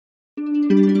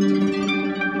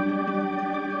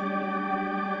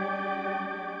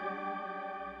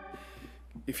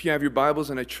If you have your Bibles,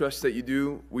 and I trust that you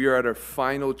do, we are at our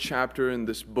final chapter in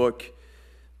this book,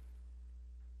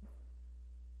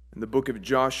 in the book of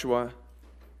Joshua.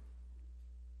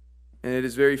 And it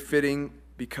is very fitting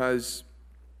because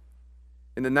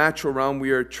in the natural realm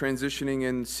we are transitioning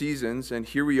in seasons, and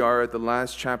here we are at the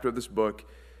last chapter of this book,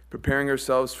 preparing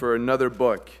ourselves for another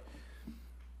book.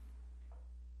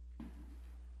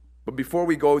 But before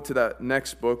we go to that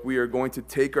next book, we are going to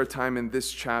take our time in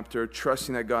this chapter,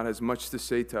 trusting that God has much to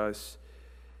say to us.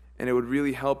 And it would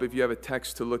really help if you have a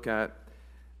text to look at,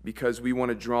 because we want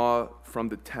to draw from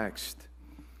the text.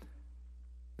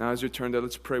 Now, as you turn there,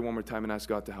 let's pray one more time and ask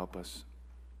God to help us.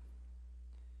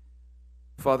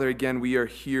 Father, again, we are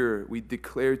here. We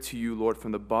declare to you, Lord,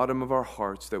 from the bottom of our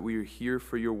hearts that we are here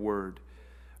for your word,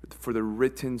 for the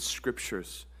written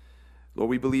scriptures. Lord,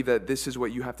 we believe that this is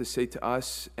what you have to say to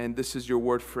us, and this is your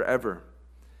word forever.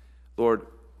 Lord,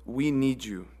 we need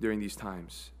you during these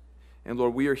times. And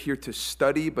Lord, we are here to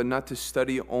study, but not to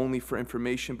study only for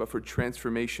information, but for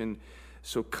transformation.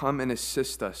 So come and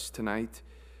assist us tonight.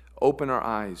 Open our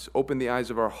eyes, open the eyes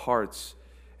of our hearts.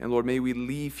 And Lord, may we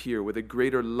leave here with a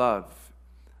greater love,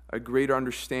 a greater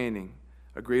understanding,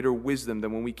 a greater wisdom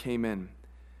than when we came in.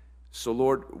 So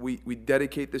Lord, we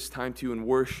dedicate this time to you in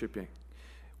worshiping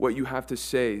what you have to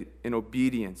say in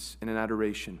obedience and in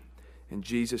adoration. In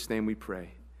Jesus' name we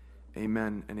pray.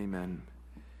 Amen and amen.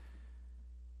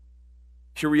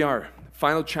 Here we are,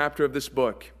 final chapter of this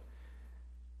book.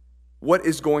 What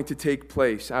is going to take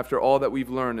place after all that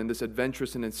we've learned in this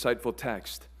adventurous and insightful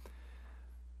text?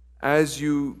 As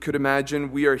you could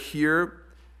imagine, we are here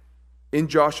in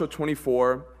Joshua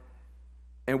 24,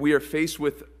 and we are faced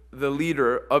with the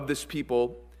leader of this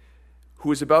people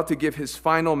who is about to give his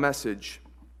final message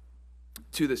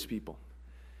to this people.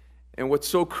 And what's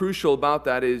so crucial about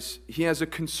that is he has a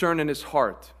concern in his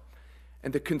heart.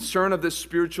 And the concern of this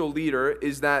spiritual leader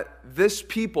is that this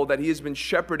people that he has been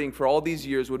shepherding for all these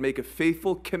years would make a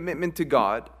faithful commitment to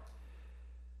God,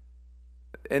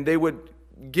 and they would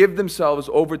give themselves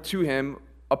over to him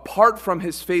apart from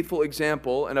his faithful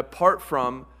example and apart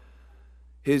from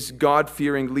his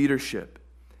God-fearing leadership.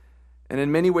 And in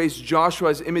many ways, Joshua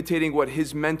is imitating what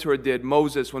his mentor did,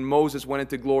 Moses. When Moses went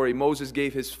into glory, Moses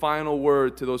gave his final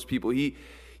word to those people.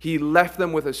 He left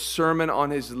them with a sermon on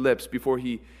his lips before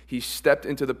he stepped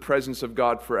into the presence of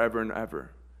God forever and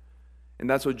ever. And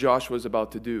that's what Joshua is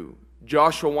about to do.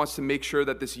 Joshua wants to make sure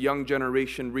that this young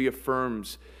generation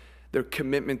reaffirms their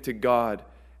commitment to God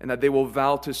and that they will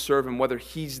vow to serve him whether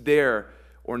he's there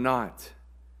or not.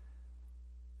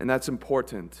 And that's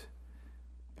important.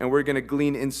 And we're going to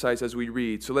glean insights as we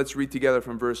read. So let's read together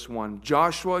from verse 1.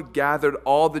 Joshua gathered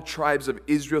all the tribes of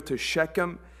Israel to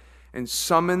Shechem and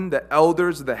summoned the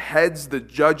elders, the heads, the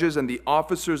judges, and the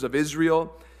officers of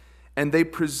Israel, and they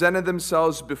presented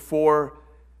themselves before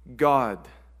God.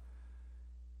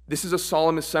 This is a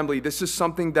solemn assembly. This is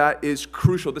something that is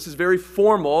crucial. This is very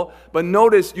formal, but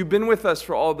notice, you've been with us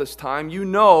for all this time. You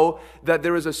know that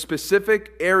there is a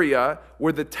specific area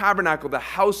where the tabernacle, the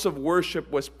house of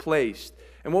worship, was placed.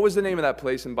 And what was the name of that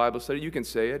place in Bible study? You can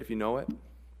say it if you know it.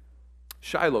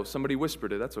 Shiloh. Somebody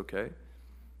whispered it. That's okay.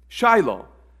 Shiloh.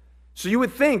 So you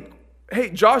would think, hey,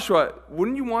 Joshua,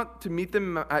 wouldn't you want to meet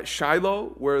them at Shiloh,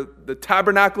 where the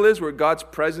tabernacle is, where God's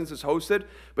presence is hosted?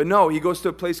 But no, he goes to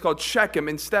a place called Shechem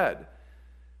instead.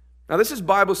 Now, this is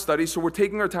Bible study, so we're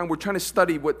taking our time. We're trying to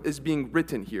study what is being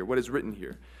written here, what is written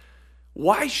here.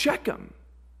 Why Shechem,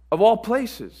 of all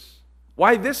places?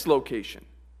 Why this location?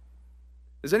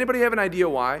 Does anybody have an idea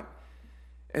why?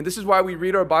 And this is why we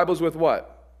read our Bibles with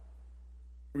what?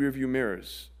 Rear view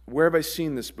mirrors. Where have I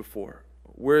seen this before?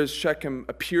 Where has Shechem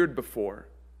appeared before?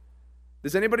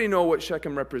 Does anybody know what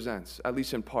Shechem represents, at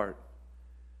least in part?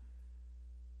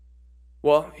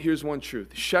 Well, here's one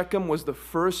truth. Shechem was the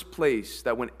first place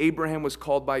that when Abraham was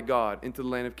called by God into the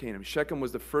land of Canaan, Shechem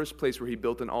was the first place where he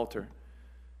built an altar.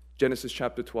 Genesis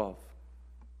chapter 12.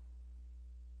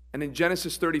 And in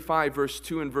Genesis 35, verse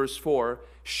 2 and verse 4,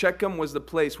 Shechem was the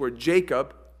place where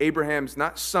Jacob, Abraham's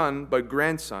not son, but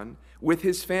grandson, with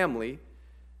his family,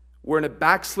 were in a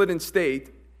backslidden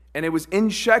state, and it was in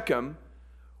Shechem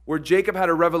where Jacob had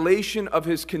a revelation of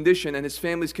his condition and his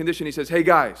family's condition. He says, hey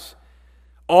guys,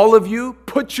 all of you,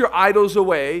 put your idols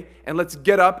away, and let's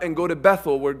get up and go to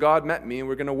Bethel where God met me, and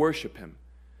we're going to worship him.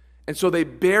 And so they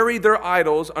buried their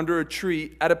idols under a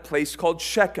tree at a place called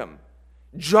Shechem.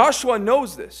 Joshua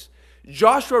knows this.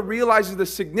 Joshua realizes the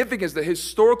significance, the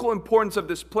historical importance of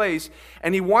this place,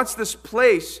 and he wants this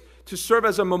place to serve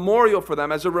as a memorial for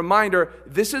them, as a reminder,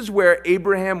 this is where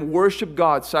Abraham worshiped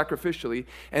God sacrificially,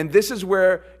 and this is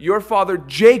where your father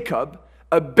Jacob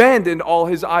abandoned all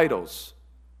his idols.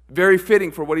 Very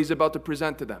fitting for what he's about to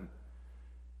present to them.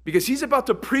 Because he's about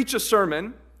to preach a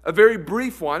sermon, a very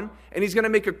brief one, and he's going to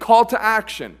make a call to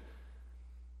action.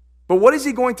 But what is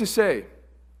he going to say?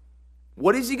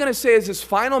 What is he going to say as his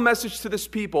final message to this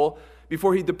people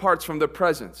before he departs from their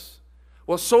presence?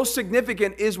 Well, so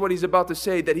significant is what he's about to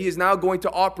say that he is now going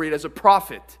to operate as a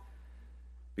prophet.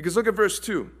 Because look at verse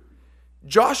 2.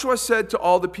 Joshua said to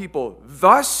all the people,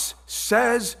 "Thus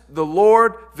says the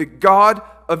Lord, the God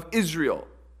of Israel."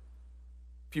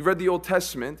 If you've read the Old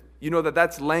Testament, you know that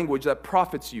that's language that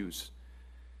prophets use.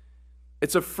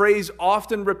 It's a phrase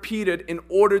often repeated in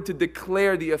order to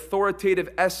declare the authoritative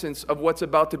essence of what's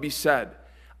about to be said.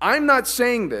 I'm not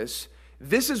saying this.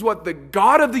 This is what the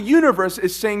God of the universe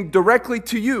is saying directly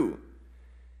to you.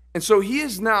 And so he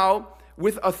is now,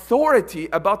 with authority,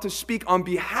 about to speak on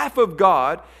behalf of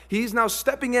God. He's now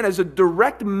stepping in as a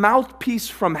direct mouthpiece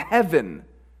from heaven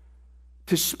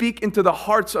to speak into the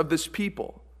hearts of this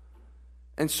people.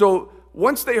 And so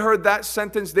once they heard that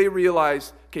sentence, they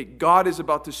realized, okay, God is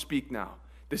about to speak now.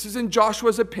 This isn't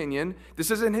Joshua's opinion. This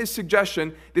isn't his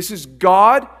suggestion. This is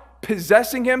God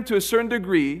possessing him to a certain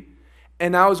degree,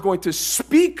 and now is going to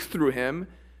speak through him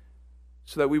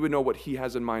so that we would know what he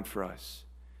has in mind for us.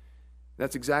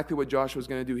 That's exactly what Joshua is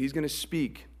going to do. He's going to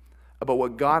speak about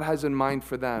what God has in mind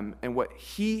for them and what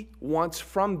he wants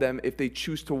from them if they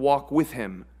choose to walk with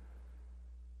him.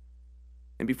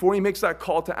 And before he makes that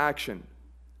call to action,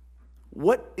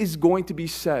 what is going to be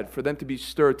said for them to be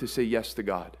stirred to say yes to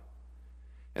God?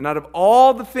 And out of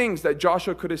all the things that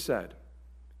Joshua could have said,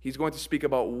 he's going to speak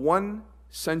about one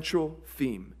central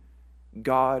theme.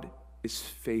 God is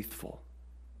faithful.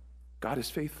 God is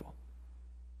faithful.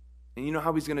 And you know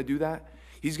how he's going to do that?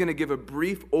 He's going to give a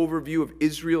brief overview of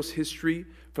Israel's history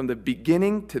from the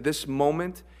beginning to this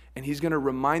moment, and he's going to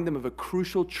remind them of a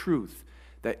crucial truth,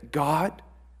 that God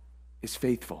is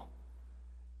faithful.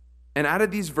 And out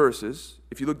of these verses,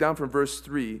 if you look down from verse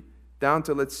 3 down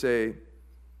to, let's say,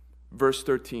 verse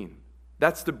 13,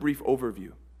 that's the brief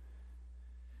overview.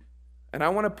 And I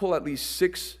want to pull at least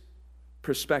 6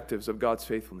 perspectives of God's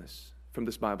faithfulness from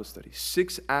this Bible study.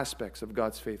 6 aspects of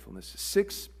God's faithfulness.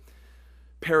 6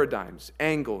 paradigms,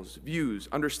 angles, views,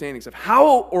 understandings of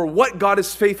how or what God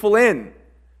is faithful in.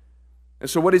 And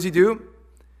so what does he do?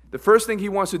 The first thing he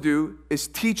wants to do is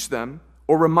teach them,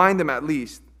 or remind them at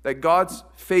least, that God's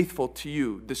faithful to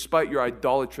you despite your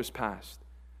idolatrous past.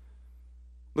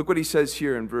 Look what he says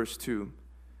here in verse 2.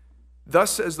 Thus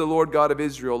says the Lord God of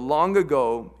Israel, long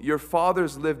ago your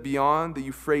fathers lived beyond the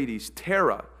Euphrates,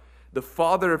 Terah, the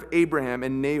father of Abraham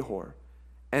and Nahor,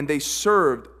 and they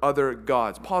served other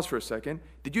gods. Pause for a second.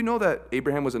 Did you know that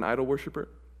Abraham was an idol worshiper?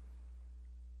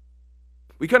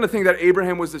 We kind of think that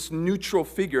Abraham was this neutral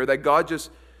figure that God just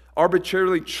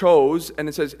arbitrarily chose, and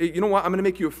it says, hey, you know what, I'm going to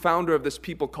make you a founder of this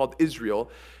people called Israel.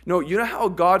 No, you know how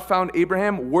God found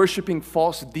Abraham? Worshiping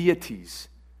false deities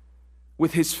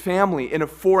with his family in a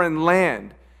foreign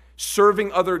land,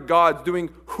 serving other gods, doing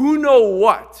who know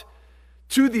what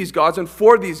to these gods and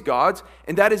for these gods.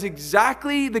 And that is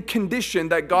exactly the condition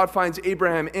that God finds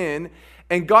Abraham in.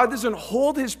 And God doesn't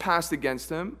hold his past against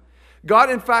him. God,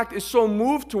 in fact, is so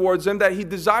moved towards him that he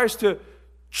desires to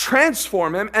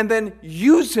transform him and then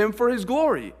use him for his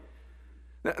glory.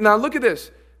 Now look at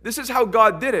this. This is how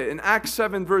God did it. In Acts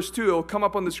 7 verse 2, it will come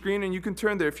up on the screen and you can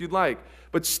turn there if you'd like.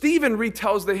 But Stephen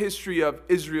retells the history of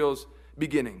Israel's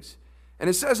beginnings. And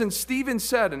it says, and Stephen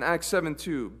said in Acts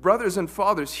 7:2, brothers and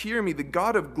fathers, hear me, the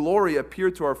God of glory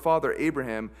appeared to our father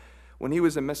Abraham when he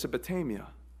was in Mesopotamia,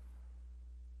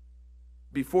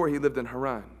 before he lived in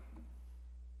Haran.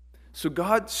 So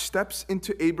God steps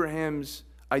into Abraham's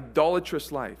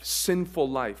idolatrous life, sinful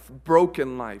life,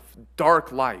 broken life,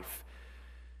 dark life,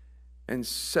 and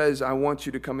says, I want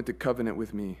you to come into covenant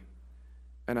with me.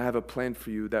 And I have a plan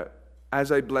for you that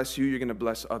as I bless you, you're going to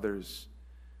bless others.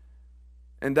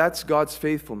 And that's God's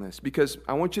faithfulness. Because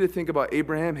I want you to think about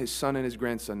Abraham, his son, and his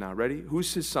grandson now. Ready?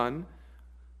 Who's his son?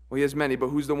 Well, he has many, but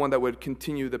who's the one that would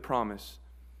continue the promise?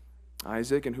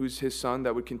 Isaac. And who's his son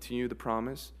that would continue the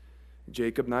promise?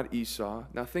 Jacob, not Esau.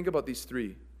 Now think about these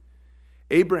 3.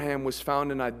 Abraham was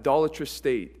found in an idolatrous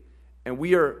state, and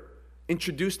we are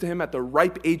introduced to him at the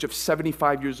ripe age of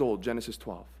 75 years old, Genesis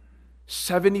 12.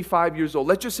 75 years old.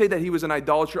 Let's just say that he was an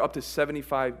idolater up to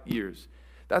 75 years.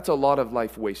 That's a lot of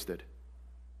life wasted.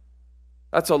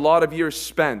 That's a lot of years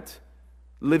spent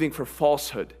living for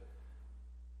falsehood.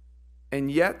 And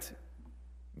yet,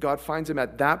 God finds him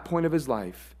at that point of his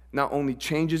life, not only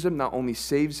changes him, not only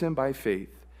saves him by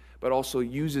faith, but also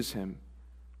uses him.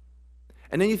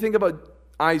 And then you think about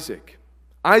Isaac.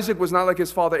 Isaac was not like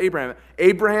his father Abraham.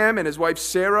 Abraham and his wife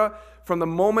Sarah, from the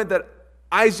moment that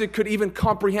Isaac could even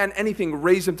comprehend anything,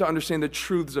 raised him to understand the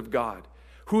truths of God,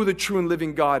 who the true and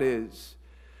living God is,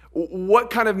 what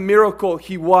kind of miracle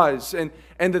he was, and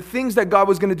the things that God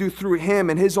was going to do through him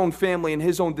and his own family and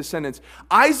his own descendants.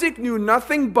 Isaac knew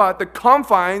nothing but the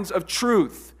confines of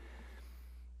truth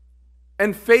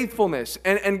and faithfulness.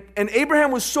 And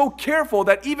Abraham was so careful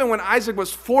that even when Isaac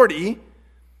was 40,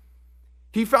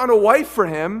 he found a wife for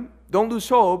him. Don't lose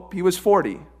hope, he was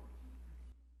 40.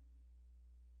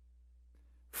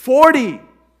 40!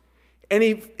 And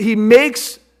he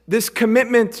makes this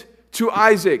commitment to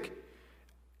Isaac.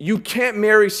 You can't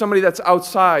marry somebody that's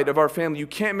outside of our family. You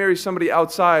can't marry somebody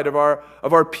outside of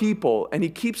our people. And he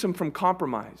keeps him from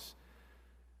compromise.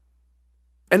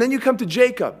 And then you come to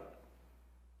Jacob.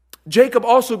 Jacob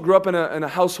also grew up in a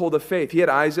household of faith. He had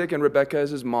Isaac and Rebekah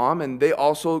as his mom, and they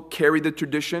also carried the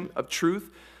tradition of truth,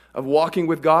 of walking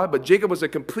with God. But Jacob was a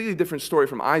completely different story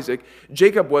from Isaac.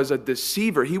 Jacob was a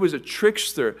deceiver. He was a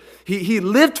trickster. He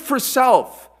lived for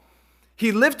self.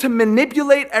 He lived to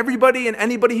manipulate everybody and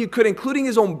anybody he could, including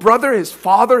his own brother, his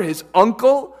father, his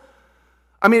uncle.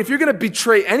 I mean, if you're going to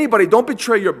betray anybody, don't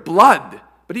betray your blood.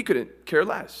 But he couldn't care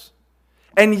less.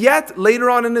 And yet,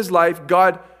 later on in his life,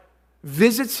 God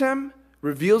visits him,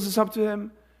 reveals himself to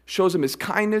him, shows him his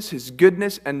kindness, his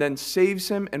goodness, and then saves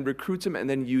him and recruits him and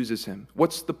then uses him.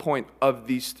 What's the point of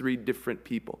these three different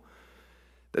people?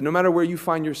 That no matter where you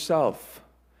find yourself,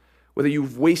 whether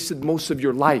you've wasted most of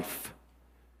your life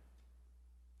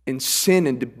in sin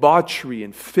and debauchery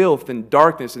and filth and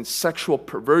darkness and sexual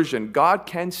perversion, God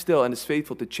can still and is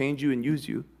faithful to change you and use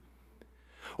you.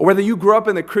 Or whether you grew up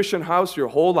in the Christian house your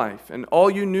whole life and all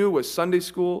you knew was Sunday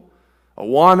school,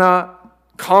 Awana,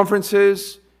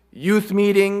 conferences, youth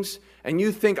meetings, and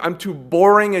you think, I'm too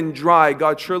boring and dry,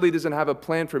 God surely doesn't have a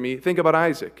plan for me. Think about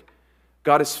Isaac.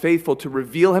 God is faithful to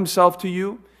reveal himself to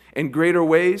you in greater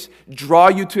ways, draw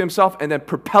you to himself, and then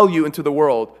propel you into the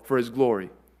world for his glory.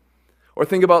 Or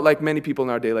think about like many people in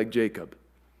our day, like Jacob.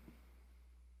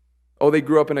 Oh, they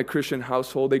grew up in a Christian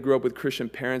household, they grew up with Christian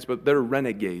parents, but they're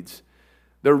renegades.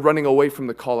 They're running away from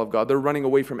the call of God. They're running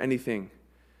away from anything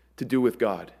to do with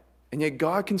God. And yet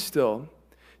God can still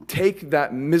take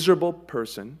that miserable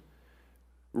person,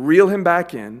 reel him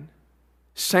back in,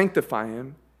 sanctify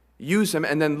him, use him,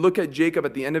 and then look at Jacob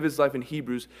at the end of his life in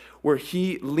Hebrews, where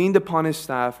he leaned upon his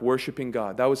staff, worshiping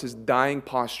God. That was his dying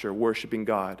posture, worshiping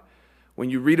God. When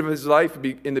you read of his life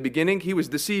in the beginning, he was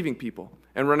deceiving people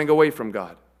and running away from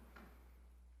God.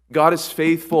 God is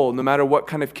faithful, no matter what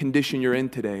kind of condition you're in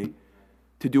today,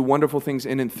 to do wonderful things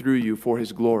in and through you for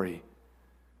his glory.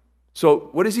 So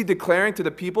what is he declaring to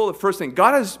the people? The first thing,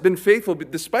 God has been faithful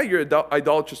despite your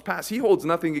idolatrous past. He holds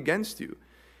nothing against you.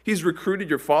 He's recruited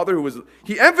your father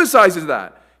he emphasizes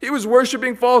that. He was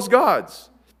worshiping false gods.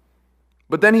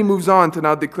 But then he moves on to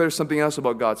now declare something else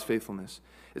about God's faithfulness.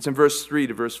 It's in verse 3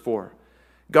 to verse 4.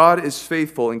 God is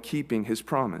faithful in keeping his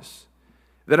promise.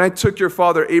 Then I took your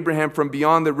father Abraham from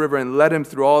beyond the river and led him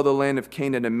through all the land of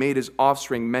Canaan and made his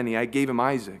offspring many. I gave him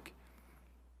Isaac.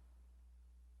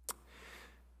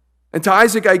 And to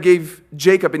Isaac I gave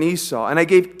Jacob and Esau, and I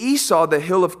gave Esau the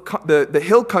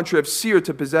hill country of Seir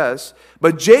to possess,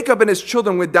 but Jacob and his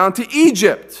children went down to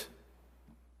Egypt.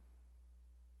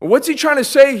 What's he trying to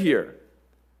say here?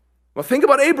 Well, think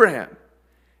about Abraham.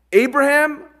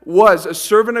 Abraham was a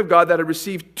servant of God that had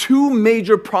received two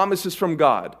major promises from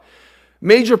God.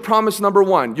 Major promise number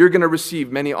one, you're going to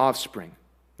receive many offspring.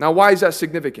 Now, why is that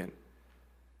significant?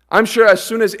 I'm sure as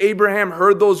soon as Abraham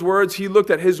heard those words, he looked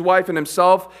at his wife and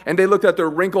himself, and they looked at their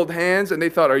wrinkled hands, and they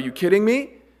thought, are you kidding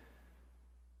me?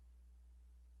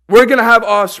 We're going to have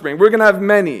offspring. We're going to have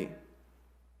many.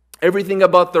 Everything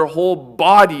about their whole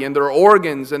body and their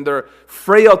organs and their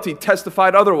frailty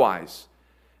testified otherwise.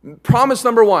 Promise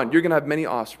number one, you're going to have many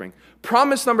offspring.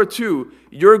 Promise number two,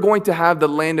 you're going to have the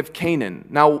land of Canaan.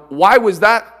 Now, why was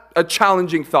that a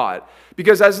challenging thought?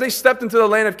 Because as they stepped into the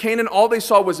land of Canaan, all they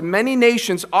saw was many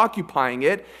nations occupying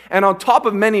it. And on top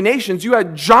of many nations, you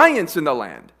had giants in the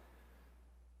land.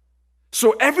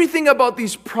 So everything about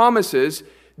these promises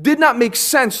did not make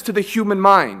sense to the human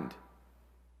mind.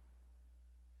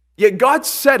 Yet God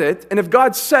said it, and if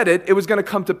God said it, it was going to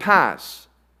come to pass.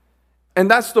 And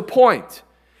that's the point.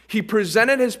 He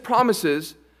presented his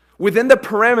promises within the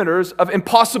parameters of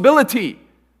impossibility.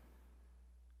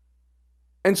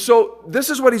 And so this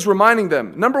is what he's reminding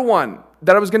them. Number one,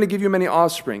 that I was going to give you many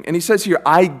offspring. And he says here,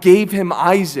 I gave him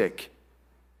Isaac.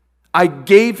 I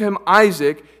gave him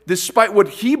Isaac, despite what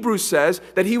Hebrews says,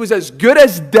 that he was as good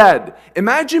as dead.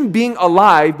 Imagine being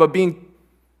alive, but being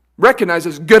recognized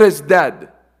as good as dead.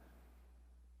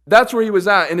 That's where he was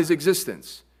at in his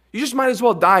existence. You just might as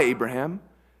well die, Abraham.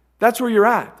 That's where you're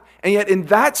at. And yet in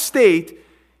that state,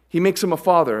 he makes him a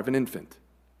father of an infant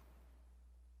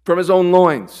from his own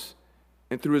loins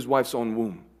and through his wife's own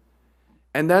womb.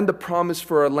 And then the promise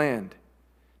for a land.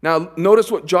 Now,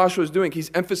 notice what Joshua is doing.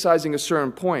 He's emphasizing a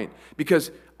certain point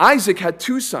because Isaac had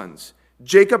two sons,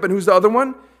 Jacob, and who's the other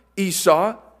one?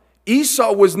 Esau.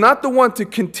 Esau was not the one to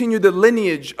continue the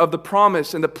lineage of the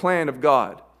promise and the plan of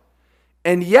God.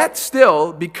 And yet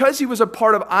still, because he was a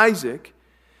part of Isaac,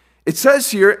 it says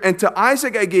here, and to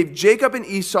Isaac I gave Jacob and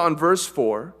Esau in verse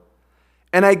 4,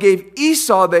 and I gave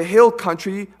Esau the hill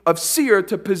country of Seir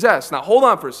to possess. Now hold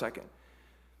on for a second.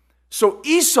 So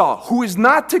Esau, who is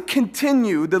not to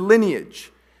continue the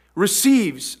lineage,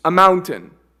 receives a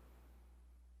mountain.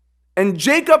 And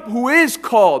Jacob, who is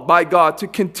called by God to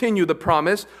continue the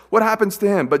promise, what happens to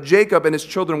him? But Jacob and his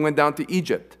children went down to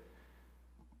Egypt.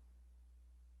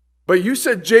 But you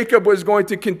said Jacob was going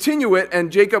to continue it,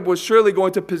 and Jacob was surely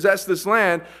going to possess this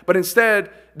land, but instead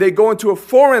they go into a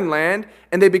foreign land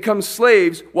and they become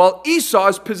slaves while Esau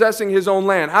is possessing his own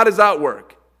land. How does that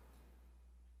work?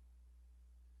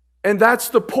 And that's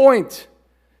the point,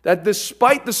 that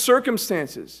despite the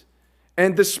circumstances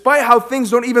and despite how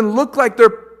things don't even look like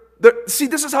see,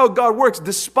 this is how God works.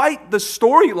 Despite the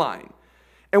storyline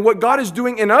and what God is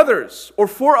doing in others or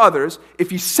for others, if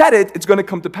He said it, it's going to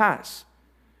come to pass.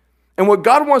 And what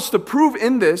God wants to prove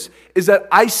in this is that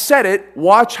I said it,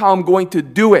 watch how I'm going to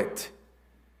do it.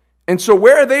 And so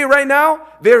where are they right now?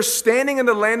 They're standing in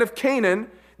the land of Canaan.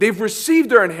 They've received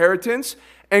their inheritance.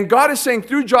 And God is saying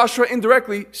through Joshua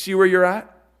indirectly, see where you're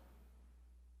at?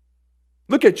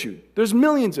 Look at you. There's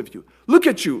millions of you. Look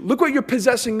at you. Look what you're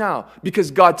possessing now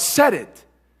because God said it.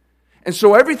 And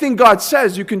so everything God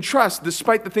says you can trust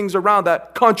despite the things around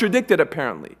that contradict it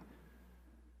apparently.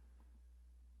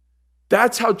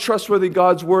 That's how trustworthy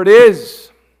God's word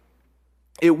is.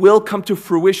 It will come to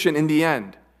fruition in the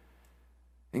end.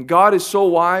 And God is so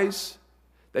wise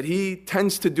that He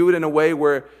tends to do it in a way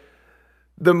where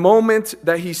the moment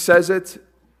that He says it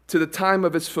to the time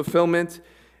of its fulfillment,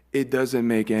 it doesn't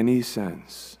make any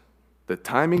sense. The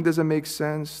timing doesn't make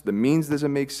sense. The means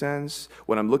doesn't make sense.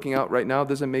 What I'm looking out right now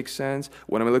doesn't make sense.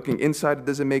 When I'm looking inside, it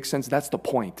doesn't make sense. That's the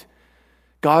point.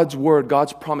 God's word,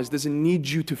 God's promise doesn't need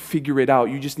you to figure it out.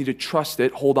 You just need to trust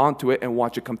it, hold on to it, and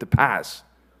watch it come to pass.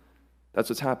 That's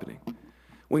what's happening.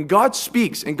 When God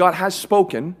speaks, and God has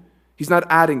spoken, He's not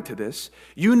adding to this.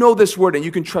 You know this word, and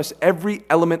you can trust every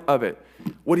element of it.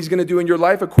 What He's going to do in your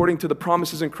life according to the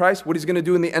promises in Christ, what He's going to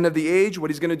do in the end of the age, what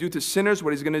He's going to do to sinners,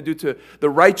 what He's going to do to the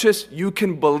righteous, you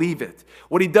can believe it.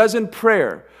 What He does in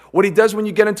prayer, what He does when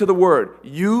you get into the Word,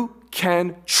 you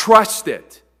can trust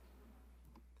it.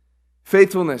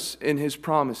 Faithfulness in His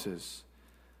promises.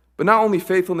 But not only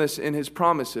faithfulness in His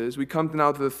promises, we come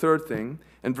now to the third thing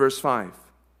in verse 5.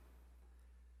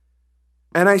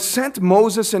 And I sent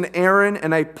Moses and Aaron,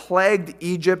 and I plagued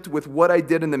Egypt with what I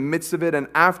did in the midst of it, and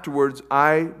afterwards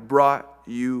I brought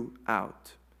you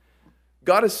out.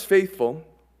 God is faithful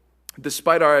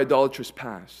despite our idolatrous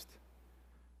past.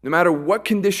 No matter what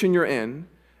condition you're in,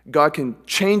 God can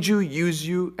change you, use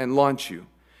you, and launch you.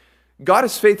 God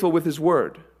is faithful with His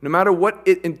word. No matter what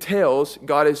it entails,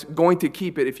 God is going to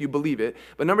keep it if you believe it.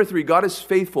 But number 3, God is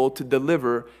faithful to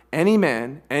deliver any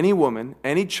man, any woman,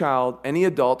 any child, any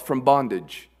adult from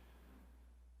bondage.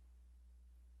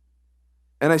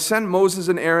 And I sent Moses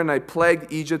and Aaron, I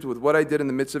plagued Egypt with what I did in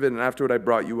the midst of it, and afterward I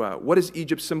brought you out. What does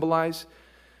Egypt symbolize?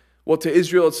 Well, to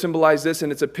Israel it symbolized this,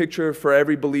 and it's a picture for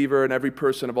every believer and every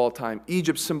person of all time.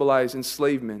 Egypt symbolized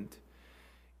enslavement.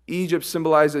 Egypt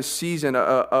symbolizes a season,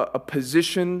 a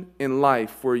position in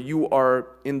life where you are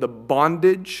in the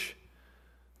bondage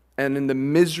and in the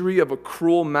misery of a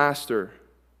cruel master.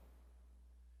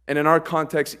 And in our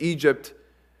context, Egypt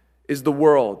is the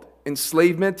world.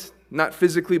 Enslavement, not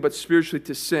physically but spiritually,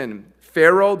 to sin.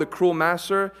 Pharaoh, the cruel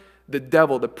master, the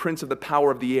devil, the prince of the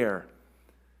power of the air.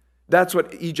 That's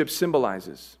what Egypt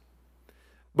symbolizes.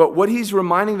 But what he's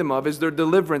reminding them of is their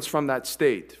deliverance from that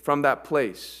state, from that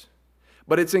place.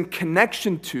 But it's in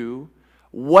connection to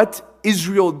what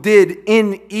Israel did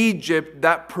in Egypt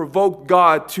that provoked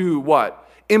God to what?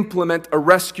 Implement a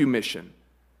rescue mission.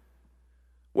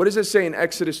 What does it say in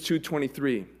Exodus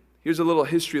 2:23? Here's a little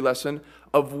history lesson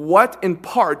of what in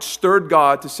part stirred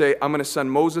God to say, I'm going to send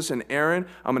Moses and Aaron,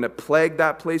 I'm going to plague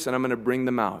that place, and I'm going to bring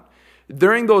them out.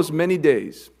 During those many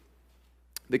days,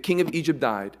 the king of Egypt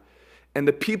died, and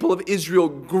the people of Israel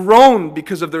groaned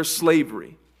because of their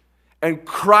slavery and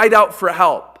cried out for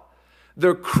help.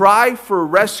 Their cry for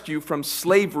rescue from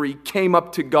slavery came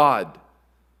up to God.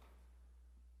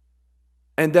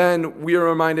 And then we are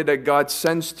reminded that God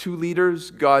sends two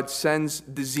leaders. God sends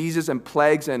diseases and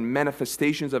plagues and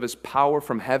manifestations of his power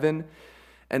from heaven.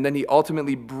 And then he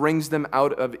ultimately brings them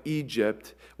out of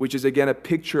Egypt, which is again a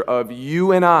picture of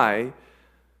you and I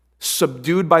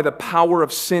subdued by the power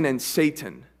of sin and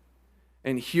Satan.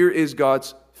 And here is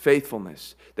God's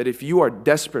faithfulness, that if you are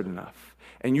desperate enough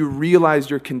and you realize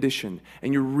your condition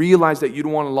and you realize that you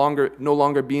don't want to no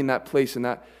longer be in that place, in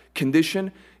that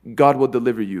condition, God will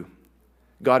deliver you.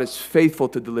 God is faithful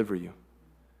to deliver you.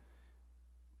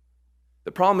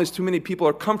 The problem is too many people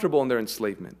are comfortable in their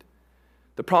enslavement.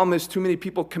 The problem is too many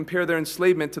people compare their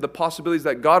enslavement to the possibilities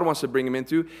that God wants to bring them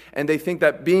into, and they think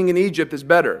that being in Egypt is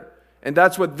better. And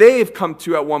that's what they've come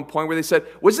to at one point, where they said,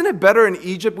 wasn't it better in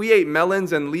Egypt? We ate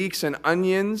melons and leeks and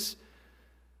onions.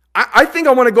 I think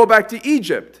I want to go back to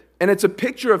Egypt. And it's a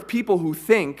picture of people who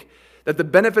think that the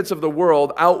benefits of the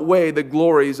world outweigh the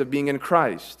glories of being in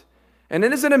Christ. And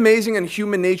it isn't amazing in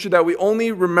human nature that we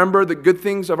only remember the good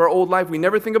things of our old life. We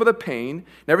never think about the pain,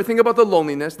 never think about the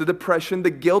loneliness, the depression,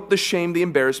 the guilt, the shame, the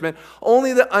embarrassment,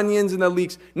 only the onions and the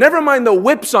leeks. Never mind the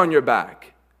whips on your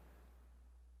back.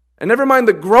 And never mind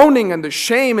the groaning and the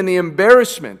shame and the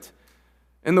embarrassment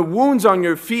and the wounds on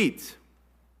your feet.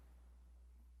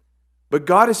 But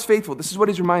God is faithful. This is what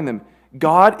he's reminding them.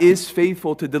 God is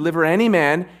faithful to deliver any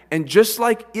man, and just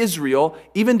like Israel,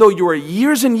 even though you are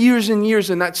years and years and years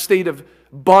in that state of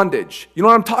bondage, you know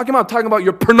what I'm talking about? I'm talking about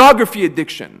your pornography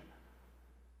addiction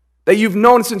that you've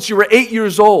known since you were 8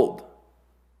 years old.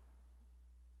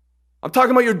 I'm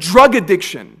talking about your drug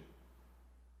addiction.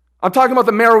 I'm talking about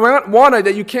the marijuana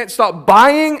that you can't stop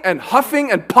buying and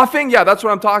huffing and puffing. Yeah, that's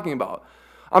what I'm talking about.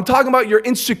 I'm talking about your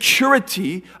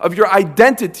insecurity of your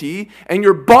identity and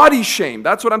your body shame.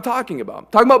 That's what I'm talking about. I'm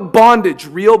talking about bondage,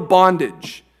 real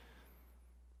bondage.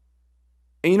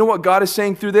 And you know what God is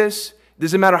saying through this? It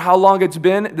doesn't matter how long it's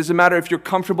been. It doesn't matter if you're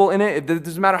comfortable in it. It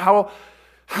doesn't matter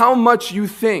how much you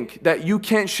think that you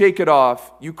can't shake it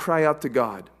off. You cry out to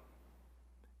God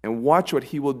and watch what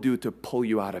he will do to pull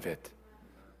you out of it.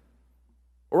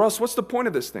 Or else, what's the point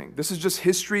of this thing? This is just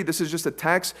history. This is just a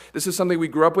text. This is something we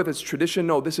grew up with. It's tradition.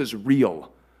 No, this is real.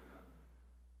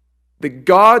 The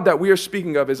God that we are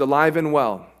speaking of is alive and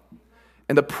well.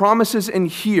 And the promises in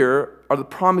here are the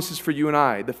promises for you and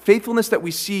I. The faithfulness that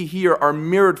we see here are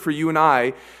mirrored for you and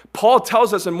I. Paul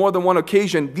tells us on more than one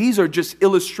occasion, these are just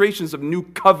illustrations of new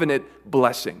covenant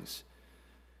blessings.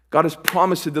 God has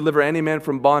promised to deliver any man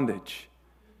from bondage,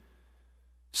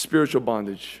 spiritual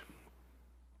bondage.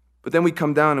 But then we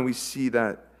come down and we see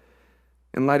that,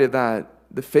 in light of that,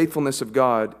 the faithfulness of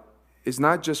God is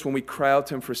not just when we cry out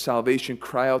to him for salvation,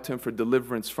 cry out to him for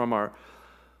deliverance from our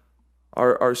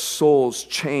soul's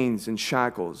chains and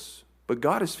shackles. But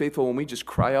God is faithful when we just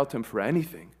cry out to him for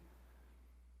anything.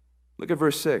 Look at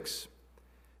verse 6.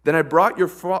 Then I brought your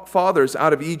fathers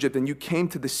out of Egypt, and you came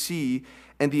to the sea,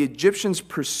 and the Egyptians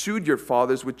pursued your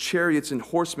fathers with chariots and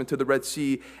horsemen to the Red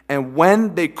Sea. And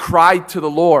when they cried to the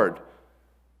Lord,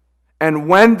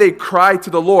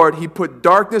 he put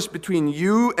darkness between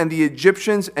you and the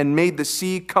Egyptians and made the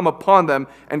sea come upon them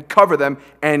and cover them.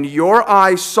 And your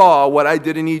eyes saw what I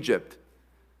did in Egypt.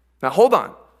 Now hold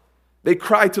on. They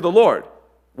cried to the Lord.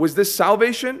 Was this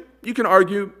salvation? You can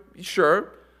argue,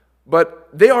 sure. But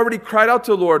they already cried out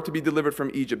to the Lord to be delivered from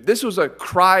Egypt. This was a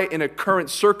cry in a current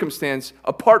circumstance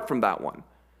apart from that one.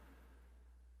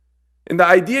 And the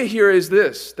idea here is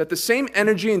this, that the same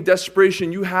energy and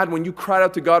desperation you had when you cried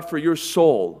out to God for your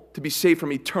soul to be saved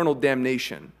from eternal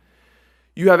damnation,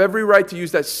 you have every right to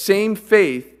use that same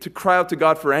faith to cry out to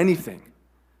God for anything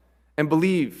and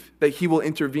believe that he will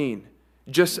intervene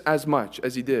just as much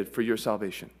as he did for your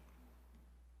salvation.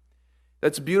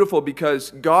 That's beautiful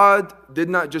because God did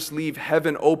not just leave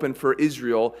heaven open for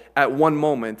Israel at one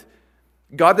moment.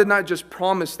 God did not just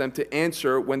promise them to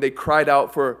answer when they cried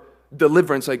out for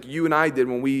deliverance like you and I did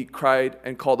when we cried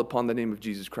and called upon the name of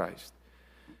Jesus Christ.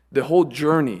 The whole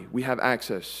journey we have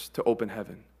access to open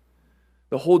heaven.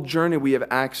 The whole journey we have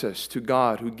access to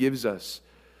God who gives us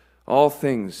all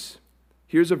things.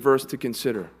 Here's a verse to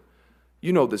consider.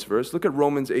 You know this verse. Look at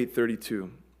Romans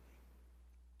 8:32.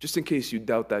 Just in case you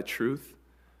doubt that truth.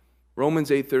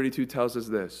 Romans 8:32 tells us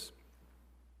this.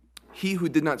 He who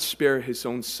did not spare his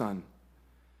own son,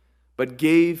 but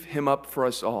gave him up for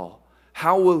us all,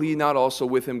 how will he not also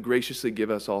with him graciously give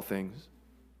us all things?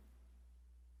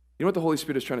 You know what the Holy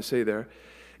Spirit is trying to say there?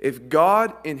 If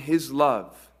God in his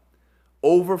love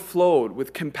overflowed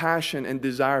with compassion and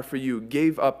desire for you,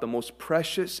 gave up the most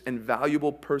precious and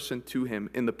valuable person to him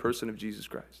in the person of Jesus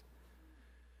Christ,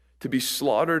 to be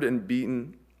slaughtered and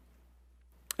beaten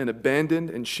and abandoned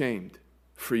and shamed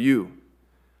for you,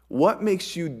 what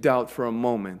makes you doubt for a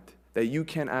moment that you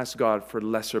can't ask God for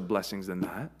lesser blessings than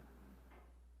that.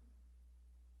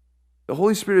 The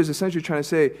Holy Spirit is essentially trying to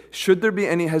say, should there be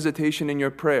any hesitation in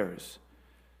your prayers?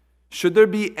 Should there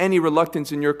be any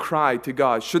reluctance in your cry to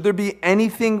God? Should there be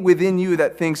anything within you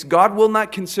that thinks God will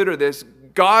not consider this,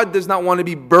 God does not want to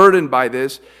be burdened by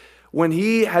this, when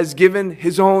He has given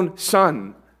His own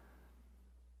Son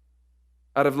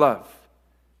out of love?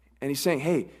 And He's saying,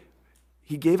 hey,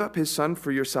 He gave up His Son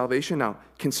for your salvation. Now,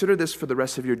 consider this for the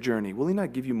rest of your journey. Will He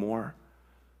not give you more?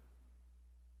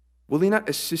 Will He not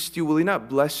assist you? Will He not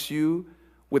bless you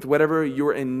with whatever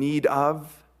you're in need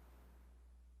of?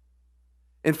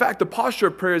 In fact, the posture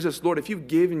of prayer is this: Lord, if you've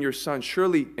given your Son,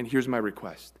 surely, and here's my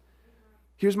request.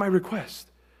 Here's my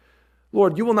request.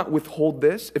 Lord, you will not withhold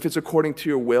this if it's according to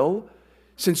your will,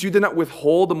 since you did not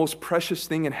withhold the most precious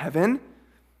thing in heaven.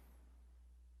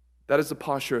 That is the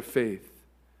posture of faith.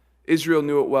 Israel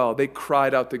knew it well. They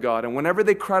cried out to God. And whenever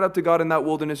they cried out to God in that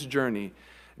wilderness journey,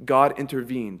 God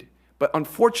intervened. But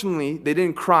unfortunately, they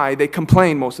didn't cry. They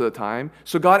complained most of the time.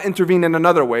 So God intervened in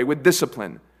another way with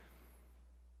discipline.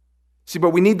 See,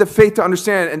 but we need the faith to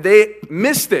understand, and they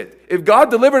missed it. If God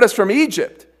delivered us from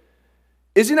Egypt,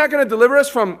 is He not going to deliver us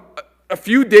from a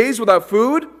few days without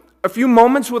food, a few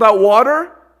moments without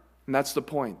water? And that's the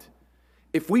point.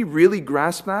 If we really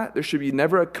grasp that, there should be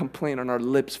never a complaint on our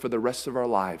lips for the rest of our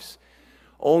lives.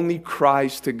 Only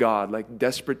cries to God like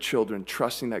desperate children,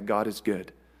 trusting that God is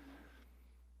good.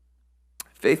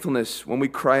 Faithfulness, when we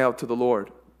cry out to the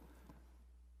Lord,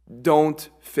 don't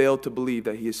fail to believe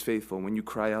that He is faithful when you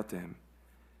cry out to Him.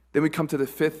 Then we come to the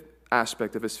fifth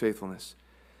aspect of His faithfulness.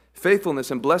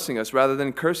 Faithfulness in blessing us rather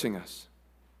than cursing us.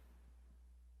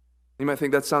 You might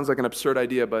think that sounds like an absurd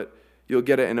idea, but you'll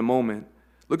get it in a moment.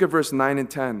 Look at verse 9 and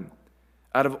 10.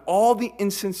 Out of all the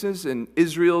instances in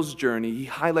Israel's journey, he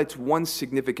highlights one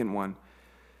significant one.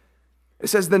 It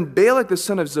says, Then Balak the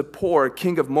son of Zippor,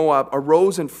 king of Moab,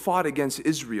 arose and fought against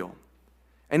Israel.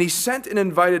 And he sent and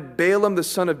invited Balaam the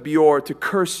son of Beor to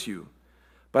curse you.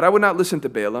 But I would not listen to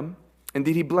Balaam.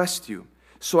 Indeed, he blessed you.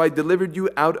 So I delivered you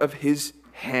out of his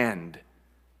hand.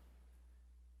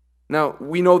 Now,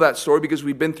 we know that story because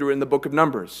we've been through it in the book of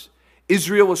Numbers.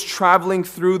 Israel was traveling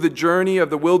through the journey of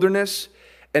the wilderness,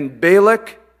 and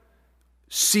Balak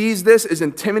sees this, is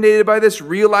intimidated by this,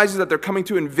 realizes that they're coming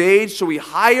to invade, so he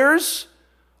hires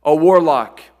a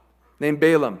warlock named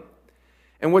Balaam.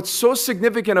 And what's so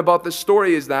significant about this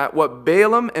story is that what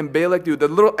Balaam and Balak do, the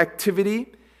little activity,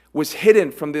 was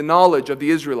hidden from the knowledge of the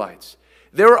Israelites.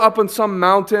 They were up on some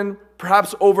mountain,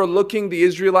 perhaps overlooking the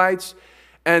Israelites,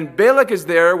 and Balak is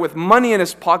there with money in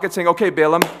his pocket saying, okay,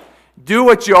 Balaam, do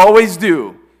what you always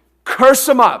do. Curse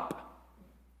them up.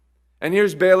 And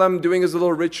here's Balaam doing his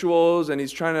little rituals, and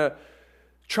he's trying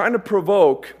to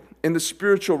provoke in the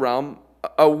spiritual realm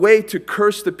a way to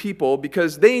curse the people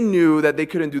because they knew that they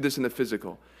couldn't do this in the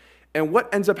physical. And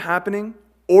what ends up happening?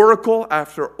 Oracle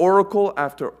after oracle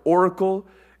after oracle,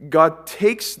 God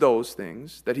takes those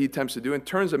things that he attempts to do and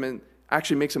turns them and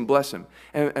actually makes him bless him.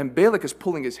 And Balak is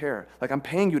pulling his hair. Like, I'm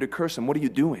paying you to curse him. What are you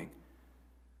doing?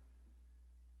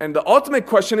 And the ultimate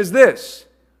question is this.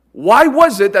 Why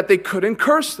was it that they couldn't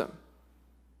curse them?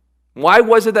 Why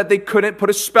was it that they couldn't put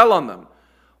a spell on them?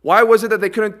 Why was it that they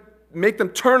couldn't make them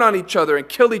turn on each other and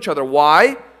kill each other?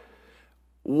 Why?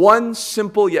 One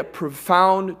simple yet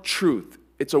profound truth.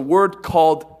 It's a word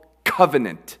called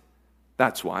covenant.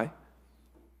 That's why.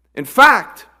 In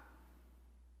fact,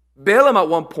 Balaam at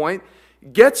one point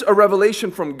gets a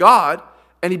revelation from God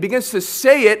and he begins to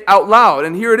say it out loud.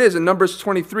 And here it is in Numbers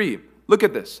 23. Look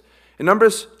at this. In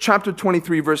Numbers chapter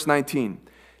 23, verse 19.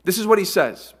 This is what he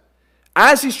says.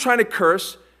 As he's trying to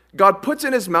curse, God puts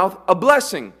in his mouth a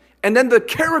blessing. And then the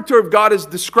character of God is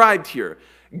described here.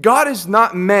 God is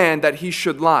not man that he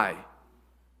should lie.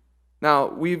 Now,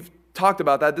 we've talked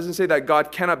about that. It doesn't say that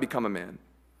God cannot become a man.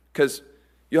 Because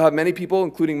you'll have many people,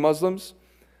 including Muslims,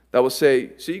 that will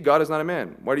say, see, God is not a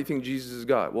man. Why do you think Jesus is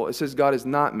God? Well, it says God is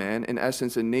not man. In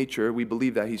essence, in nature, we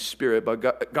believe that he's spirit,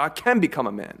 but God can become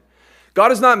a man.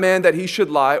 God is not man that he should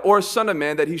lie, or a son of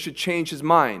man that he should change his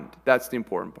mind. That's the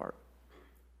important part.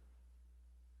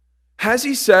 Has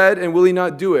he said, and will he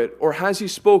not do it? Or has he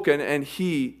spoken, and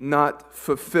he not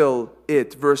fulfill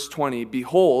it? Verse 20,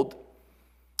 Behold,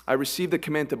 I received the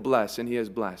command to bless, and he has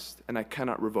blessed, and I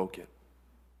cannot revoke it.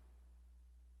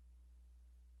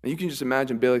 And you can just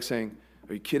imagine Balak saying,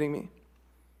 are you kidding me?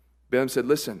 Balaam said,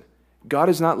 listen, God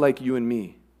is not like you and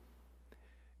me.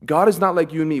 God is not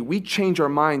like you and me. We change our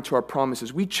mind to our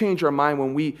promises. We change our mind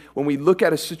when we look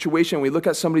at a situation, we look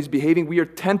at somebody's behaving, we are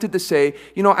tempted to say,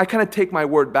 you know, I kind of take my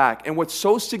word back. And what's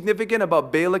so significant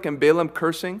about Balak and Balaam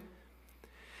cursing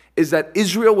is that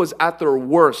Israel was at their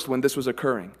worst when this was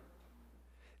occurring.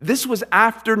 This was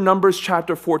after Numbers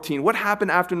chapter 14. What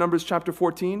happened after Numbers chapter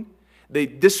 14? They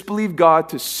disbelieved God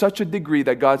to such a degree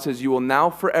that God says, you will now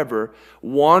forever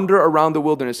wander around the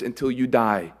wilderness until you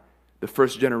die, the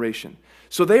first generation.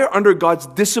 So they are under God's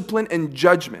discipline and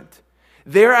judgment.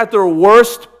 They're at their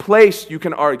worst place, you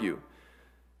can argue.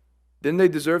 Didn't they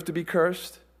deserve to be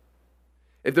cursed?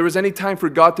 If there was any time for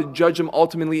God to judge them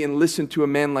ultimately and listen to a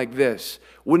man like this,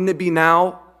 wouldn't it be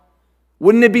now?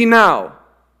 Wouldn't it be now?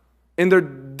 In their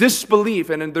disbelief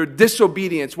and in their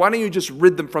disobedience, why don't you just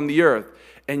rid them from the earth?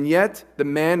 And yet, the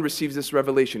man receives this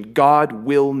revelation. God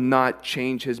will not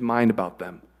change his mind about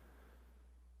them.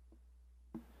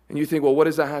 And you think, well, what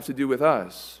does that have to do with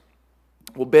us?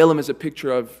 Well, Balaam is a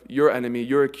picture of your enemy,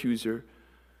 your accuser,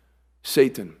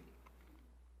 Satan.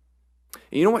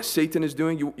 And you know what Satan is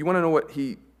doing? You want to know what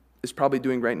he is probably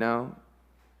doing right now?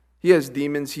 He has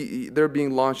demons. They're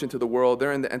being launched into the world.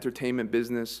 They're in the entertainment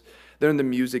business. They're in the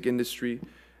music industry.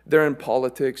 They're in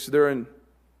politics. They're in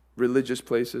religious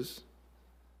places.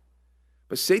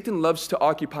 But Satan loves to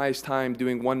occupy his time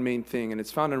doing one main thing, and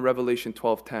it's found in Revelation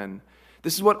 12:10.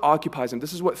 This is what occupies him.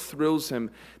 This is what thrills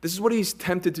him. This is what he's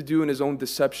tempted to do in his own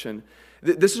deception.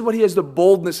 This is what he has the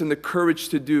boldness and the courage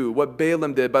to do, what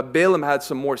Balaam did. But Balaam had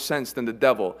some more sense than the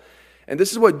devil. And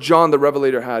this is what John the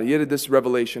Revelator had. He had this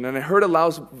revelation. And I heard a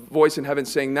loud voice in heaven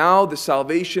saying, now the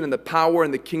salvation and the power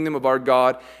and the kingdom of our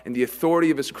God and the authority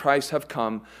of his Christ have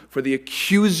come. For the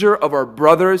accuser of our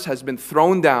brothers has been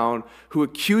thrown down, who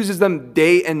accuses them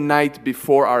day and night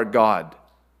before our God.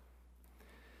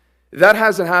 That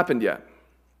hasn't happened yet.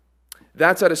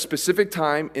 That's at a specific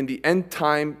time in the end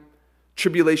time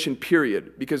tribulation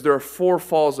period, because there are 4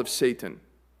 falls of Satan.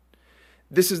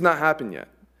 This has not happened yet.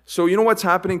 So you know what's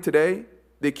happening today?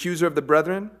 The accuser of the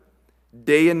brethren,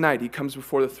 day and night, he comes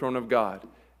before the throne of God,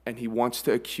 and he wants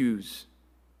to accuse.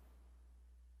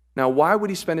 Now, why would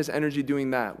he spend his energy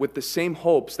doing that? With the same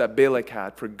hopes that Balak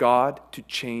had for God to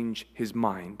change his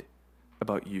mind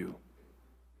about you.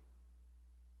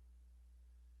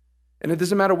 And it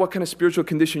doesn't matter what kind of spiritual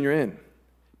condition you're in,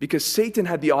 because Satan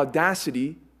had the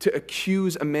audacity to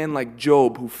accuse a man like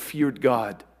Job who feared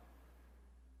God,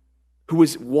 who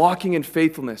was walking in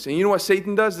faithfulness. And you know what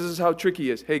Satan does? This is how tricky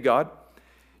he is. Hey, God,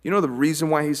 you know the reason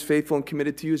why he's faithful and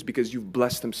committed to you is because you've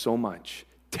blessed him so much.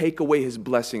 Take away his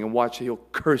blessing and watch, he'll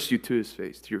curse you to his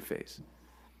face, to your face.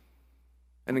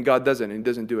 And then God doesn't, and he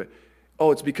doesn't do it.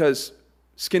 Oh, it's because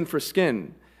skin for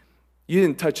skin. You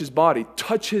didn't touch his body.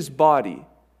 Touch his body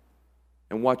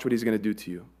and watch what he's going to do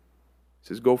to you. He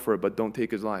says, go for it, but don't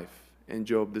take his life. And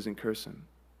Job doesn't curse him.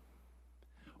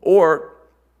 Or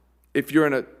if you're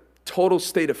in a total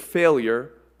state of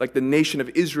failure, like the nation of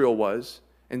Israel was,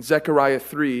 in Zechariah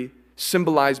 3,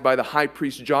 symbolized by the high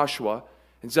priest Joshua,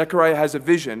 and Zechariah has a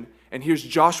vision, and here's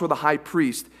Joshua the high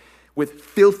priest with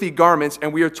filthy garments,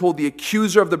 and we are told the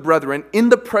accuser of the brethren in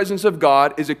the presence of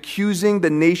God is accusing the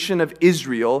nation of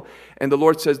Israel, and the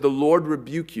Lord says, the Lord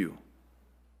rebuke you.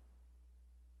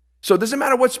 So it doesn't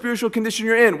matter what spiritual condition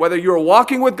you're in, whether you're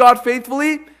walking with God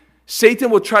faithfully, Satan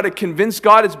will try to convince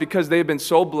God it's because they've been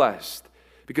so blessed,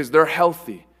 because they're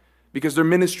healthy, because their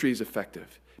ministry is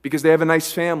effective, because they have a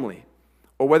nice family,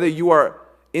 or whether you are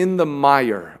in the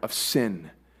mire of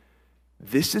sin.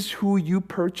 This is who you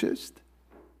purchased?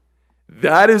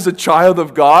 That is a child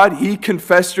of God. He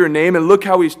confessed your name, and look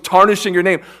how he's tarnishing your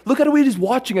name. Look at the way he's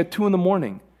watching at 2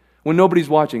 a.m. when nobody's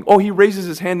watching. Oh, he raises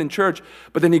his hand in church,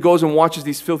 but then he goes and watches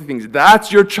these filthy things.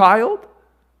 That's your child?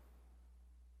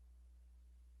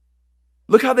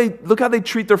 Look how they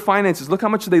treat their finances. Look how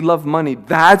much they love money.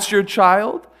 That's your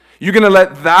child? You're going to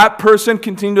let that person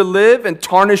continue to live and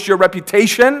tarnish your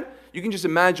reputation? You can just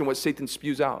imagine what Satan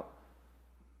spews out.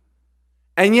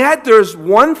 And yet there's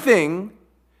one thing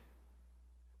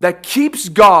that keeps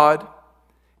God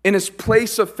in his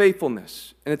place of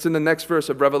faithfulness. And it's in the next verse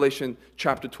of Revelation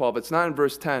chapter 12. It's not in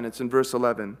verse 10, it's in verse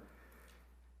 11.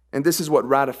 And this is what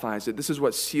ratifies it. This is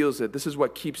what seals it. This is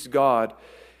what keeps God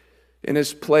in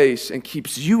his place and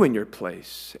keeps you in your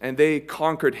place. And they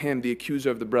conquered him, the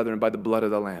accuser of the brethren, by the blood of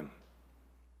the Lamb.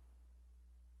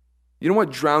 You know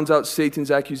what drowns out Satan's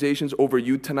accusations over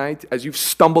you tonight? As you've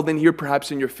stumbled in here,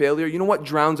 perhaps in your failure, you know what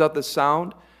drowns out the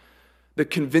sound? The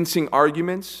convincing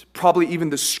arguments, probably even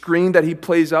the screen that he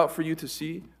plays out for you to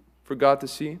see, for God to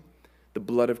see. The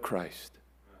blood of Christ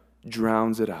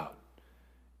drowns it out.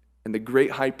 And the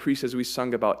great high priest, as we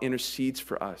sung about, intercedes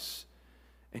for us.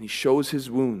 And he shows his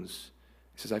wounds.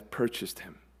 He says, I've purchased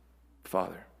him,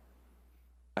 Father.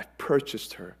 I've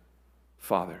purchased her,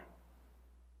 Father.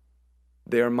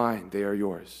 They are mine. They are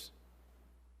yours.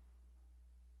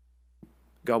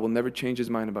 God will never change his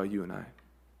mind about you and I,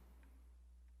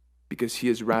 because he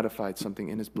has ratified something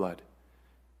in his blood.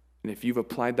 And if you've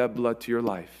applied that blood to your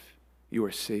life, you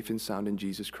are safe and sound in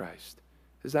Jesus Christ.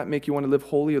 Does that make you want to live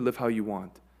holy or live how you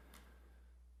want?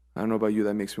 I don't know about you,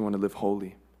 that makes me want to live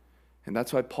holy. And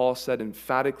that's why Paul said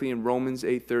emphatically in Romans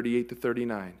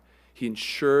 8:38-39, he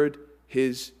ensured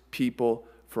his people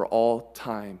for all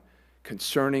time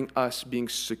concerning us being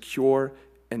secure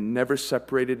and never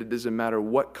separated. It doesn't matter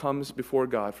what comes before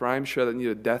God. For I am sure that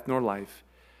neither death nor life,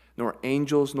 nor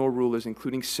angels nor rulers,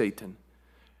 including Satan,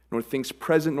 nor things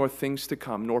present nor things to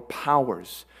come, nor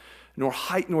powers, nor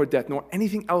height nor depth, nor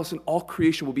anything else in all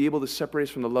creation will be able to separate us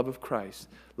from the love of Christ,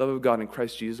 love of God in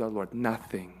Christ Jesus our Lord.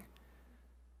 Nothing.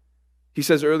 He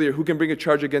says earlier, who can bring a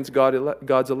charge against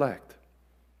God's elect?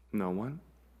 No one.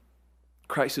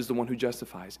 Christ is the one who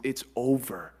justifies. It's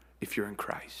over if you're in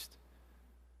Christ.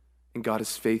 And God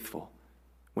is faithful.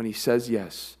 When he says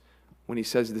yes, when he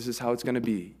says this is how it's going to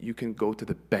be, you can go to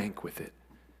the bank with it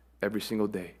every single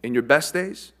day. In your best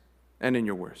days and in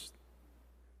your worst.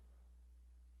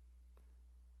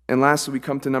 And lastly, we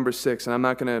come to number 6, and I'm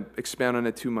not going to expand on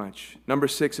it too much. Number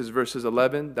 6 is verses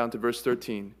 11 down to verse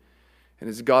 13. And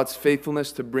it's God's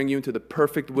faithfulness to bring you into the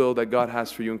perfect will that God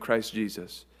has for you in Christ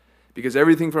Jesus. Because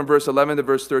everything from verse 11 to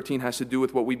verse 13 has to do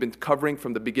with what we've been covering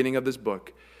from the beginning of this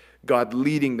book. God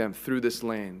leading them through this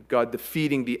land. God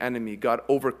defeating the enemy. God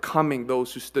overcoming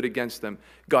those who stood against them.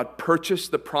 God purchased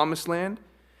the promised land.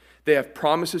 They have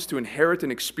promises to inherit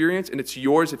and experience, and it's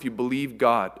yours if you believe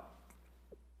God.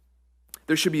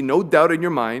 There should be no doubt in your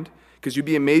mind, because you'd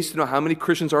be amazed to know how many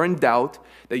Christians are in doubt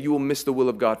that you will miss the will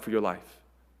of God for your life.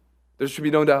 There should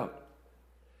be no doubt.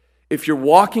 If you're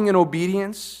walking in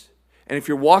obedience, and if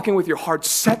you're walking with your heart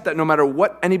set that no matter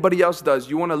what anybody else does,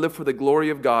 you want to live for the glory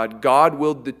of God, God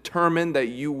will determine that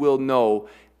you will know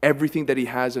everything that he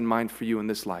has in mind for you in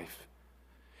this life.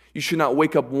 You should not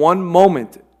wake up one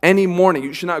moment, any morning,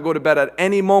 you should not go to bed at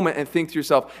any moment and think to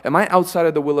yourself, am I outside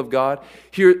of the will of God?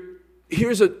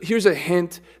 Here's a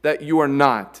hint that you are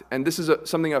not. And this is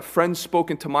something a friend spoke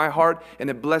into my heart, and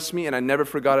it blessed me, and I never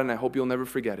forgot it, and I hope you'll never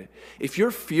forget it. If you're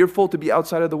fearful to be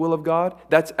outside of the will of God,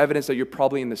 that's evidence that you're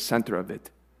probably in the center of it.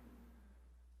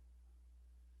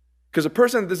 Because a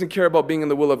person that doesn't care about being in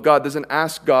the will of God doesn't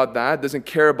ask God that, doesn't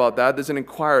care about that, doesn't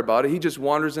inquire about it. He just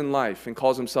wanders in life and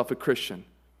calls himself a Christian.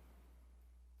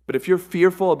 But if you're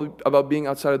fearful about being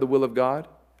outside of the will of God,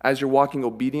 as you're walking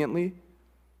obediently,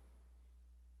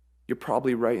 you're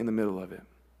probably right in the middle of it.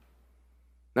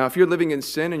 Now, if you're living in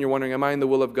sin and you're wondering, am I in the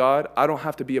will of God? I don't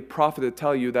have to be a prophet to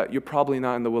tell you that you're probably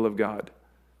not in the will of God.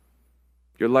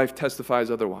 Your life testifies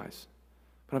otherwise.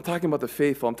 But I'm talking about the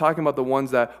faithful. I'm talking about the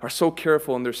ones that are so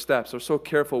careful in their steps, are so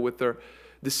careful with their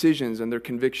decisions and their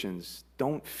convictions.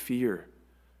 Don't fear.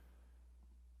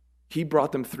 He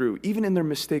brought them through, even in their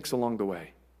mistakes along the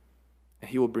way. And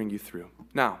he will bring you through.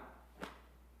 Now,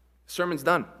 sermon's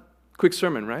done. Quick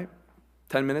sermon, right?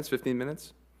 10 minutes, 15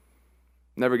 minutes.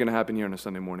 Never going to happen here on a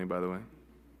Sunday morning, by the way.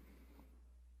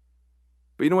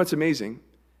 But you know what's amazing?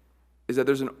 Is that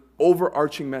there's an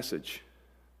overarching message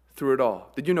through it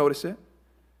all. Did you notice it?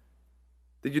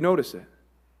 Did you notice it?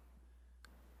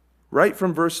 Right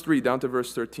from verse 3 down to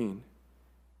verse 13.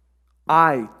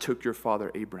 I took your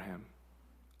father Abraham.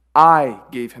 I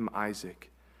gave him Isaac.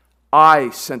 I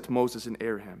sent Moses and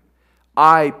Abraham.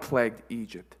 I plagued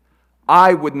Egypt.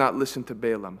 I would not listen to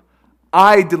Balaam.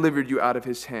 I delivered you out of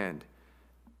his hand.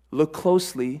 Look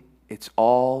closely. It's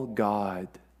all God.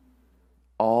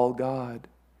 All God.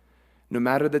 No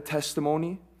matter the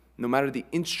testimony, no matter the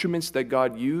instruments that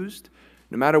God used,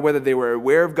 no matter whether they were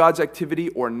aware of God's activity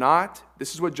or not,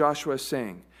 this is what Joshua is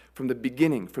saying. From the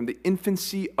beginning, from the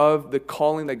infancy of the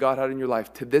calling that God had in your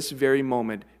life to this very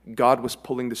moment, God was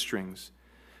pulling the strings.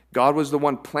 God was the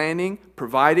one planning,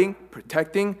 providing,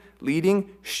 protecting, leading,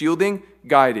 shielding,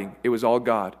 guiding. It was all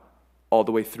God. All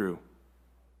the way through.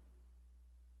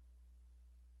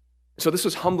 So this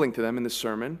was humbling to them in this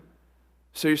sermon.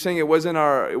 So you're saying it wasn't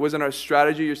our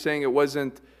strategy. You're saying it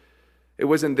wasn't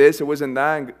this, it wasn't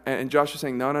that. And Josh was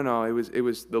saying, no. It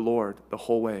was the Lord the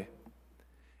whole way.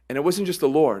 And it wasn't just the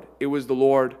Lord. It was the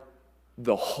Lord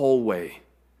the whole way,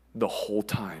 the whole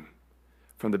time.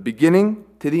 From the beginning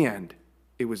to the end,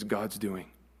 it was God's doing.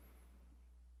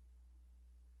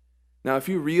 Now, if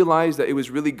you realize that it was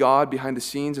really God behind the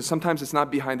scenes, and sometimes it's not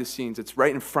behind the scenes, it's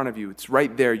right in front of you, it's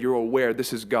right there, you're aware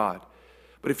this is God.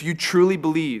 But if you truly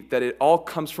believe that it all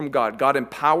comes from God, God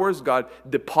empowers, God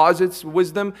deposits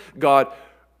wisdom, God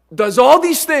does all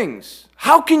these things,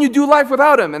 how can you do life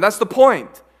without Him? And that's the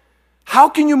point. How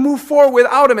can you move forward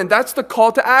without Him? And that's the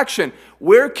call to action.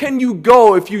 Where can you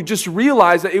go if you just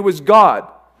realize that it was God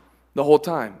the whole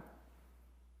time?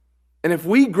 And if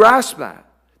we grasp that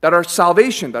our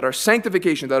salvation, that our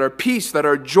sanctification, that our peace, that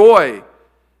our joy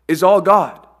is all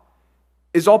God,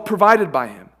 is all provided by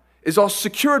Him, is all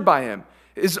secured by Him,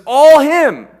 is all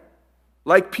Him.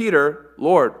 Like Peter,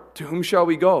 Lord, to whom shall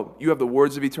we go? You have the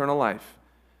words of eternal life.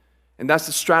 And that's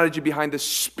the strategy behind this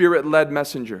Spirit-led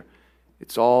messenger.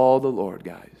 It's all the Lord,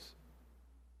 guys.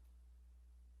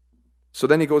 So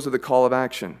then he goes to the call of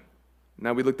action.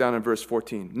 Now we look down in verse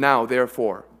 14. Now,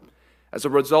 therefore, as a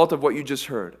result of what you just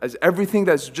heard, as everything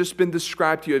that's just been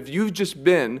described to you, if you've just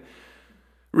been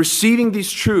receiving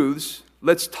these truths,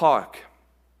 let's talk.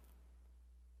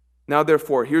 Now,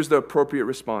 therefore, here's the appropriate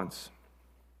response.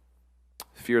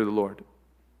 Fear the Lord.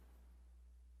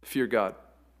 Fear God.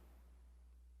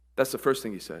 That's the first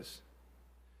thing he says.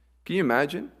 Can you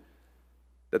imagine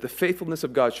that the faithfulness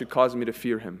of God should cause me to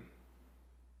fear Him?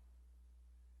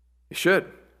 It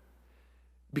should.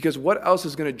 Because what else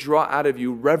is going to draw out of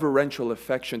you reverential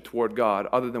affection toward God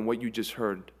other than what you just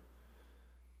heard?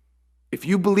 If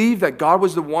you believe that God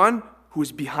was the one who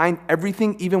is behind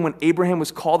everything, even when Abraham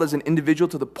was called as an individual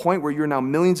to the point where you're now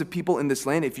millions of people in this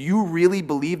land, if you really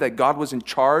believe that God was in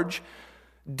charge,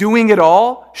 doing it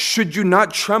all, should you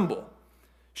not tremble?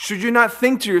 Should you not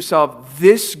think to yourself,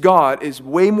 this God is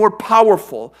way more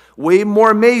powerful, way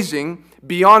more amazing,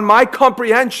 beyond my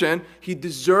comprehension. He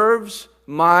deserves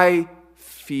my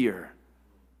fear.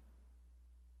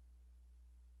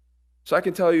 So I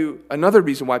can tell you another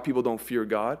reason why people don't fear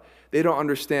God. They don't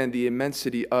understand the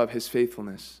immensity of His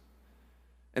faithfulness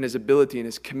and His ability and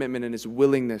His commitment and His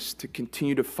willingness to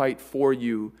continue to fight for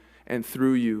you and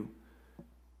through you.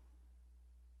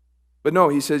 But no,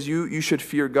 he says you should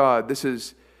fear God. This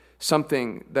is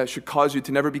something that should cause you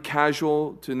to never be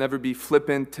casual, to never be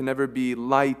flippant, to never be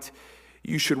light.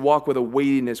 You should walk with a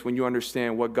weightiness when you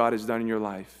understand what God has done in your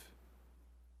life.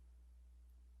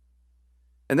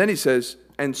 And then he says,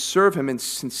 and serve Him in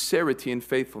sincerity and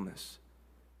faithfulness.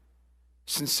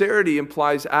 Sincerity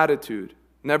implies attitude,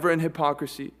 never in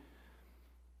hypocrisy,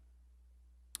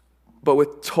 but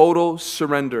with total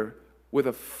surrender, with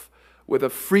a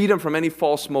freedom from any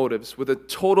false motives, with a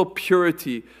total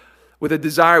purity, with a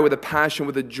desire, with a passion,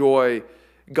 with a joy.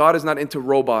 God is not into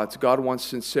robots. God wants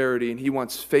sincerity, and He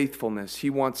wants faithfulness. He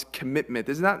wants commitment.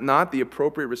 Is that not the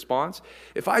appropriate response?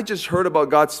 If I just heard about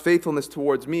God's faithfulness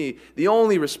towards me, the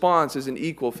only response is an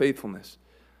equal faithfulness.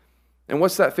 And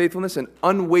what's that faithfulness? An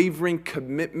unwavering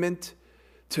commitment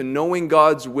to knowing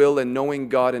God's will and knowing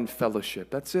God in fellowship.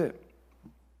 That's it.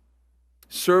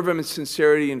 Serve Him in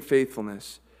sincerity and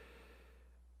faithfulness.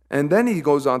 And then he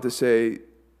goes on to say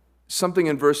something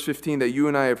in verse 15 that you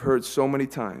and I have heard so many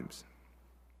times.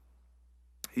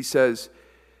 He says,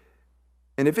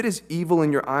 and if it is evil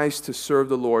in your eyes to serve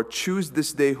the Lord, choose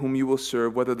this day whom you will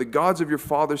serve, whether the gods of your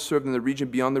fathers served in the region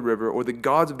beyond the river, or the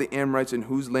gods of the Amorites in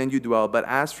whose land you dwell. But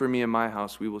as for me and my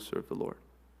house, we will serve the Lord.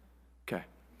 Okay.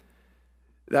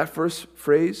 That first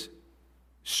phrase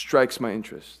strikes my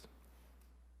interest.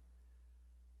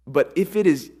 But if it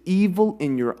is evil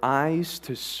in your eyes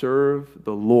to serve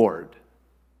the Lord.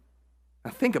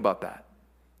 Now think about that.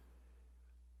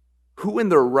 Who in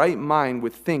their right mind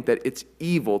would think that it's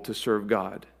evil to serve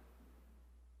God?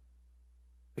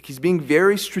 Like, he's being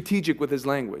very strategic with his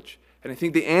language. And I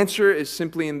think the answer is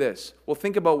simply in this. Well,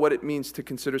 think about what it means to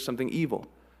consider something evil.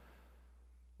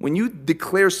 When you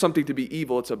declare something to be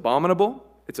evil, it's abominable,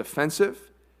 it's offensive,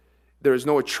 there is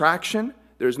no attraction,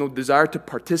 there is no desire to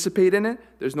participate in it,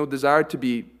 there's no desire to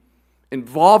be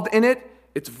involved in it,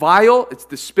 it's vile, it's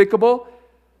despicable.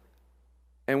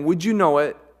 And would you know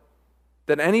it,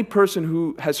 that any person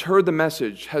who has heard the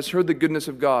message, has heard the goodness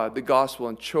of God, the gospel,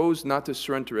 and chose not to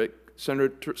surrender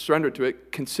to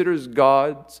it, considers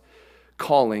God's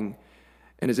calling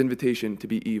and His invitation to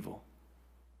be evil.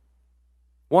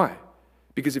 Why?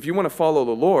 Because if you want to follow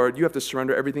the Lord, you have to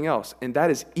surrender everything else. And that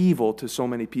is evil to so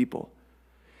many people.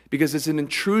 Because it's an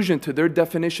intrusion to their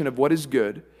definition of what is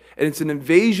good, and it's an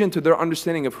invasion to their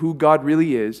understanding of who God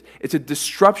really is. It's a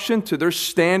disruption to their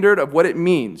standard of what it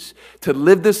means to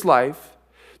live this life,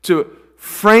 to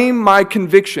frame my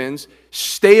convictions,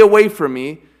 stay away from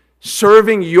me.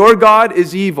 Serving your God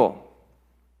is evil.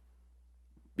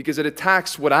 Because it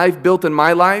attacks what I've built in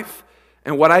my life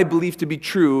and what I believe to be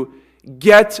true.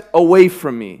 Get away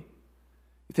from me.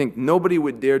 You think nobody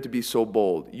would dare to be so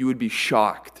bold. You would be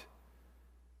shocked.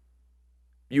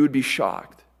 You would be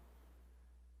shocked.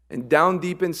 And down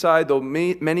deep inside, though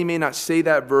many may not say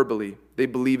that verbally, they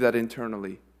believe that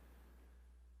internally.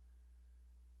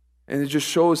 And it just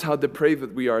shows how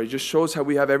depraved we are. It just shows how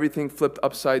we have everything flipped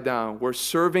upside down, where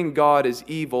serving God is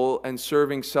evil and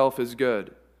serving self is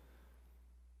good.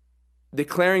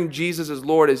 Declaring Jesus as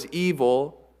Lord is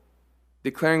evil.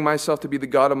 Declaring myself to be the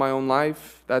God of my own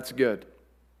life, that's good.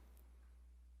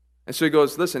 And so he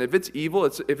goes, listen, if it's evil,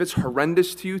 if it's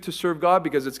horrendous to you to serve God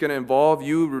because it's going to involve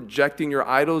you rejecting your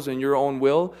idols and your own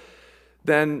will,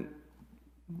 then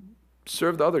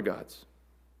serve the other gods.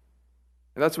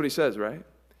 And that's what he says, right?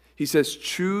 He says,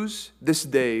 choose this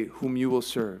day whom you will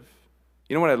serve.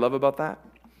 You know what I love about that?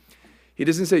 He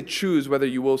doesn't say choose whether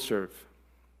you will serve.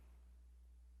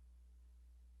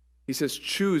 He says,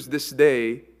 choose this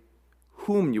day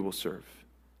whom you will serve.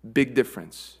 Big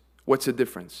difference. What's the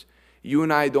difference? You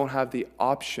and I don't have the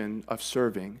option of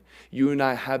serving. You and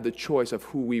I have the choice of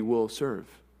who we will serve.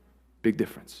 Big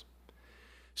difference.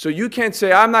 So you can't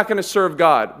say, I'm not going to serve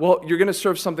God. Well, you're going to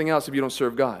serve something else if you don't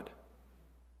serve God.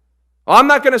 I'm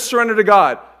not going to surrender to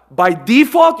God. By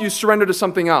default, you surrender to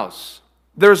something else.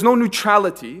 There's no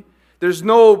neutrality. There's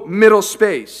no middle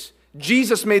space.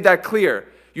 Jesus made that clear.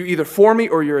 You're either for me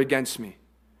or you're against me.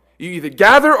 You either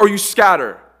gather or you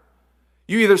scatter.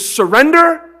 You either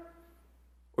surrender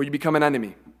or you become an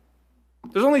enemy.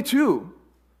 There's only two.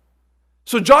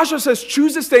 So Joshua says,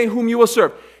 choose this day whom you will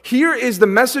serve. Here is the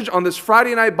message on this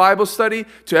Friday night Bible study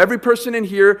to every person in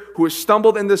here who has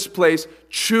stumbled in this place.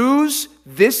 Choose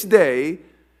this day,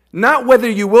 not whether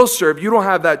you will serve, you don't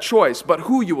have that choice, but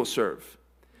who you will serve.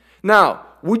 Now,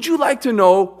 would you like to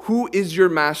know who is your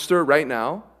master right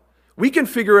now? We can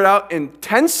figure it out in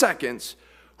 10 seconds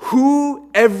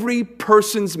who every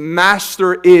person's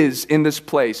master is in this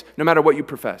place, no matter what you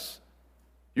profess.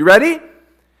 You ready?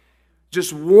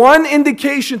 Just one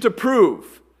indication to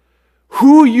prove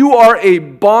who you are a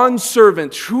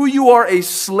bondservant, who you are a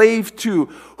slave to,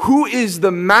 who is the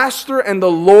master and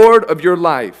the Lord of your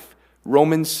life.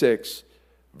 Romans 6,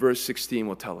 verse 16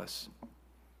 will tell us.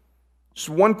 Just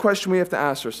one question we have to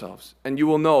ask ourselves, and you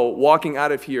will know, walking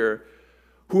out of here,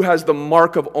 who has the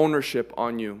mark of ownership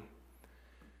on you.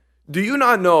 Do you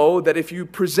not know that if you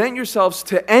present yourselves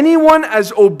to anyone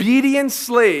as obedient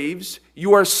slaves,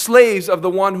 you are slaves of the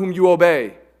one whom you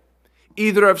obey,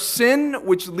 either of sin,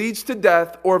 which leads to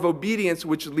death, or of obedience,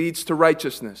 which leads to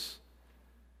righteousness?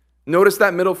 Notice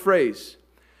that middle phrase.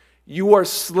 You are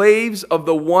slaves of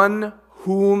the one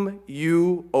whom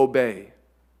you obey.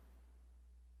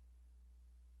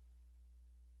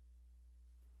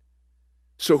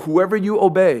 So whoever you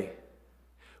obey,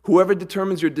 whoever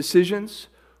determines your decisions,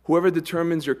 whoever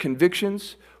determines your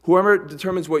convictions, whoever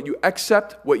determines what you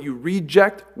accept, what you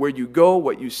reject, where you go,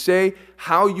 what you say,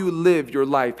 how you live your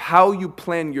life, how you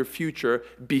plan your future,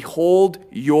 behold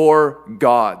your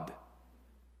God.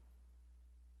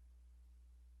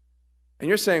 And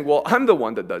you're saying, well, I'm the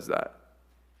one that does that.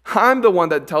 I'm the one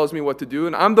that tells me what to do,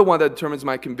 and I'm the one that determines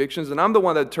my convictions, and I'm the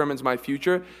one that determines my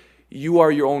future. You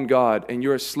are your own God, and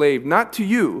you're a slave, not to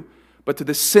you, but to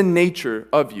the sin nature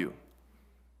of you.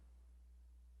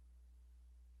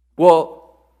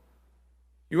 Well,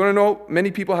 you want to know, many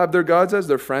people have their gods as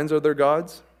their friends or their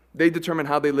gods. They determine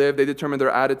how they live, they determine their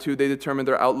attitude, they determine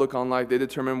their outlook on life, they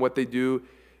determine what they do.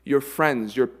 Your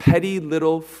friends, your petty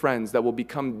little friends that will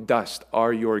become dust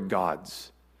are your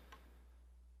gods.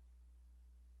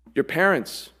 Your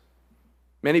parents.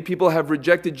 Many people have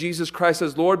rejected Jesus Christ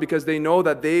as Lord because they know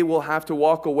that they will have to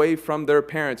walk away from their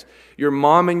parents. Your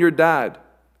mom and your dad,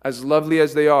 as lovely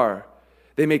as they are,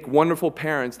 they make wonderful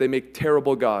parents, they make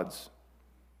terrible gods.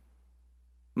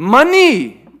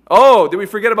 Money! Oh, did we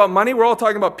forget about money? We're all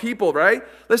talking about people, right?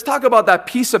 Let's talk about that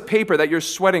piece of paper that you're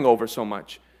sweating over so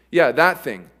much. Yeah, that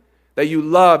thing that you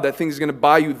love, that thing is going to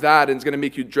buy you that, and it's going to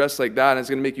make you dress like that, and it's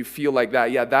going to make you feel like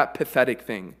that. Yeah, that pathetic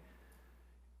thing.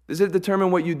 Does it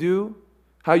determine what you do?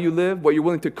 How you live, what you're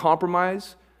willing to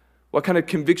compromise, what kind of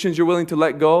convictions you're willing to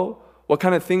let go, what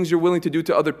kind of things you're willing to do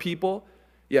to other people?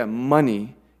 Yeah,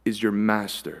 money is your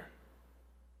master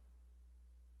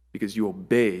because you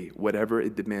obey whatever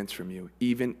it demands from you,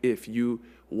 even if you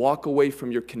walk away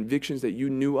from your convictions that you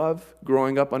knew of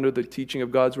growing up under the teaching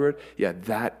of God's word. Yeah,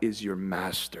 that is your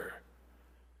master.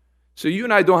 So you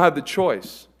and I don't have the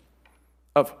choice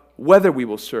of whether we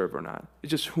will serve or not.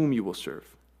 It's just whom you will serve.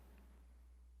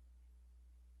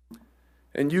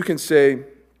 And you can say,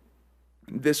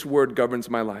 this word governs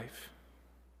my life.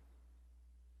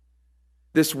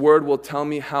 This word will tell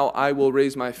me how I will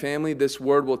raise my family. This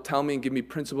word will tell me and give me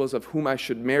principles of whom I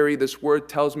should marry. This word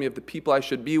tells me of the people I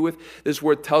should be with. This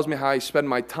word tells me how I spend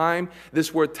my time.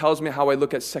 This word tells me how I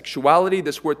look at sexuality.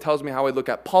 This word tells me how I look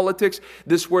at politics.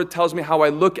 This word tells me how I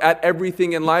look at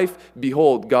everything in life.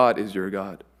 Behold, God is your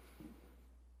God.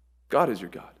 God is your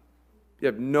God. You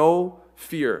have no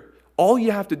fear. All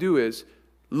you have to do is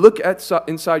look at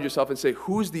inside yourself and say,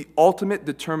 who's the ultimate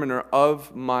determiner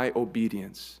of my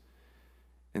obedience?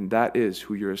 And that is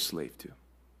who you're a slave to.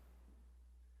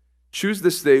 Choose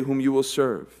this day whom you will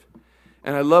serve.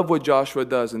 And I love what Joshua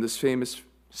does in this famous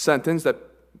sentence that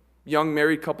young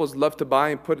married couples love to buy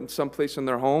and put in some place in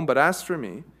their home. But as for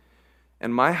me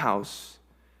and my house,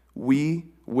 we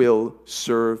will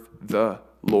serve the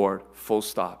Lord. Full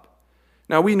stop.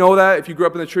 Now, we know that. If you grew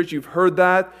up in the church, you've heard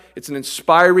that. It's an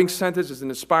inspiring sentence. It's an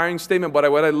inspiring statement. But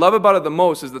what I love about it the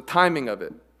most is the timing of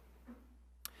it.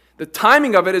 The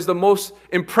timing of it is the most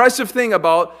impressive thing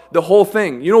about the whole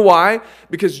thing. You know why?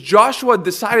 Because Joshua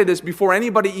decided this before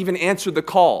anybody even answered the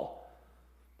call.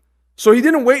 So he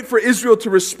didn't wait for Israel to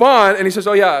respond, and he says,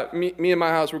 oh yeah, me and my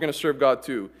house, we're going to serve God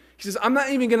too. He says, I'm not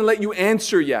even going to let you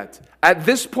answer yet. At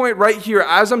this point right here,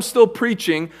 as I'm still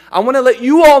preaching, I want to let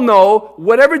you all know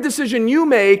whatever decision you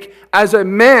make as a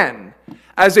man,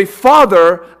 as a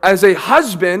father, as a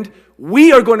husband,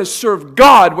 we are going to serve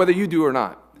God whether you do or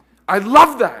not. I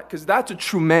love that because that's a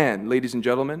true man, ladies and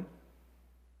gentlemen.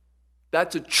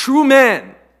 That's a true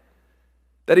man.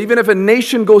 That even if a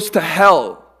nation goes to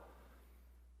hell,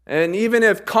 and even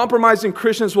if compromising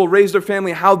Christians will raise their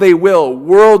family how they will,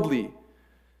 worldly,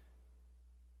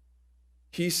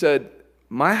 he said,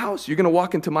 my house, you're going to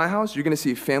walk into my house, you're going to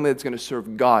see a family that's going to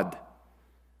serve God.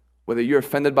 Whether you're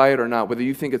offended by it or not, whether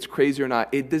you think it's crazy or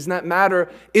not, it does not matter.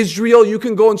 Israel, you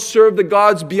can go and serve the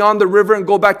gods beyond the river and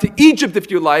go back to Egypt if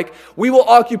you like. We will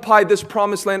occupy this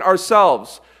promised land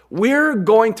ourselves. We're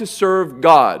going to serve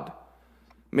God.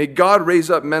 May God raise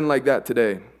up men like that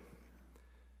today.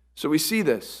 So we see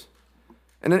this.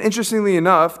 And then interestingly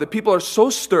enough, the people are so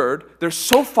stirred, they're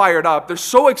so fired up, they're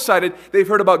so excited, they've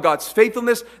heard about God's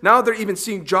faithfulness. Now they're even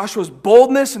seeing Joshua's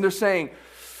boldness, and they're saying,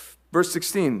 verse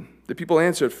 16, the people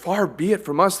answered, far be it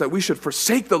from us that we should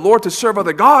forsake the Lord to serve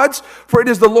other gods, for it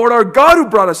is the Lord our God who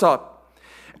brought us up,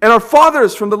 and our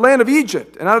fathers from the land of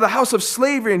Egypt, and out of the house of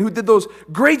slavery, and who did those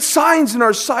great signs in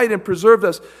our sight and preserved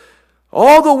us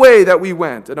all the way that we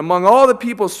went, and among all the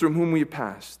peoples through whom we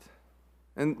passed.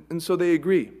 And so they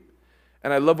agree.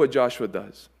 And I love what Joshua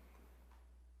does.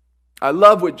 I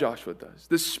love what Joshua does.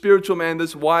 This spiritual man,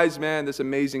 this wise man, this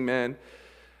amazing man,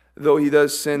 though he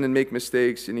does sin and make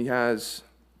mistakes, and he has,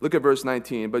 look at verse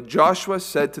 19. But Joshua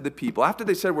said to the people, after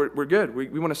they said, we're good, we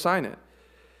want to sign it.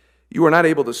 You are not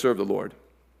able to serve the Lord.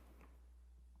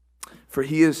 For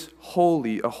he is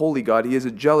holy, a holy God. He is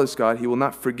a jealous God. He will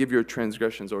not forgive your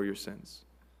transgressions or your sins.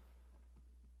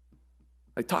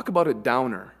 Like, talk about a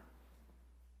downer.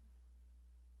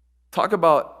 Talk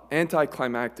about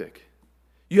anticlimactic.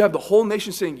 You have the whole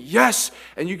nation saying yes,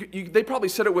 and they probably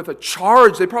said it with a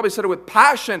charge. They probably said it with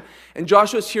passion, and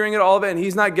Joshua's hearing it, all of it, and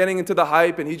he's not getting into the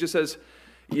hype, and he just says,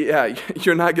 yeah,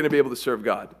 you're not going to be able to serve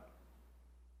God.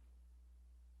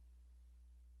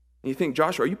 And you think,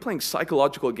 Joshua, are you playing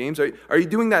psychological games? Are you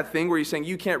doing that thing where you're saying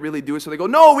you can't really do it? So they go,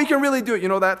 no, we can really do it. You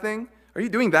know that thing? Are you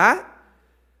doing that?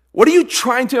 What are you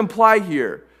trying to imply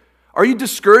here? Are you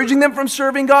discouraging them from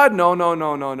serving God?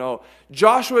 No.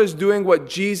 Joshua is doing what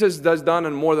Jesus does done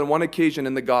on more than one occasion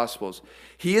in the Gospels.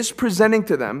 He is presenting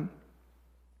to them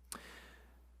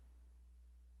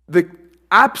the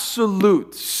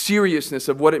absolute seriousness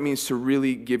of what it means to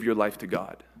really give your life to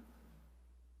God.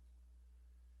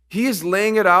 He is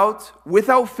laying it out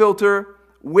without filter,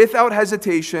 without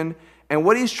hesitation, and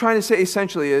what he's trying to say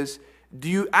essentially is, do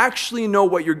you actually know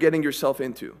what you're getting yourself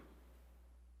into?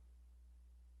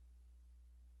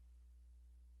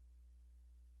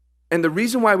 And the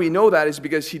reason why we know that is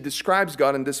because he describes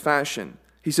God in this fashion.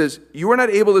 He says, you are not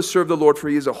able to serve the Lord, for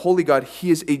he is a holy God.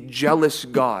 He is a jealous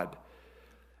God.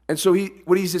 And so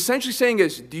what he's essentially saying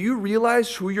is, do you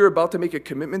realize who you're about to make a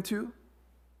commitment to?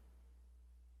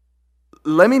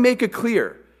 Let me make it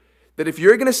clear that if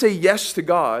you're going to say yes to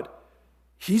God,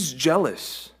 he's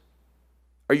jealous.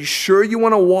 Are you sure you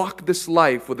want to walk this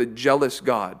life with a jealous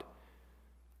God?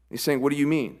 He's saying, what do you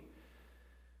mean?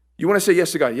 You want to say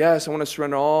yes to God? Yes, I want to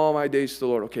surrender all my days to the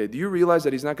Lord. Okay, do you realize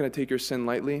that he's not going to take your sin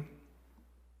lightly?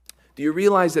 Do you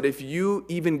realize that if you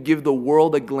even give the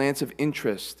world a glance of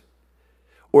interest,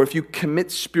 or if you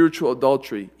commit spiritual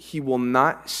adultery, he will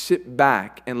not sit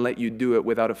back and let you do it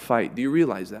without a fight? Do you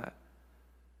realize that?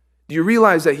 Do you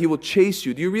realize that he will chase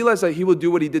you? Do you realize that he will do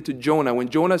what he did to Jonah when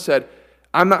Jonah said,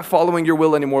 I'm not following your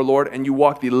will anymore, Lord, and you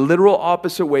walk the literal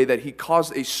opposite way, that he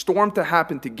caused a storm to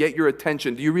happen to get your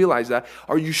attention? Do you realize that?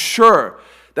 Are you sure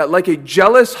that like a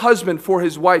jealous husband for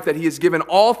his wife that he has given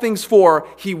all things for,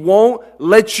 he won't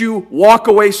let you walk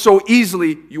away so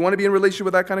easily? You want to be in relationship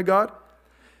with that kind of God?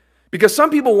 Because some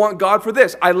people want God for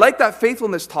this. I like that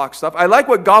faithfulness talk stuff. I like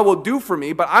what God will do for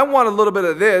me, but I want a little bit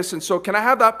of this, and so can I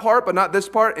have that part but not this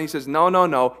part? And he says,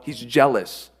 no. He's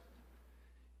jealous.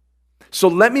 So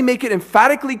let me make it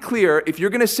emphatically clear, if you're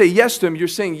going to say yes to him, you're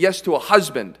saying yes to a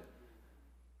husband.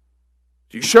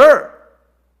 Are you sure?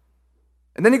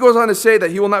 And then he goes on to say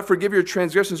that he will not forgive your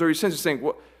transgressions or your sins. He's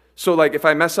saying, So like if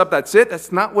I mess up, that's it?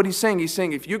 That's not what he's saying. He's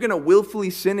saying if you're going to willfully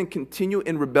sin and continue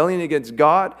in rebellion against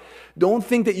God, don't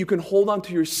think that you can hold on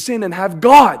to your sin and have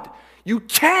God. You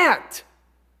can't.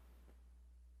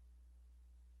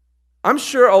 I'm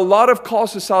sure a lot of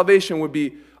calls to salvation would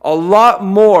be a lot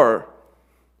more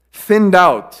thinned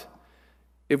out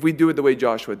if we do it the way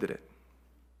Joshua did it.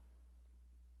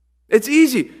 It's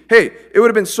easy. Hey, it would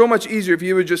have been so much easier if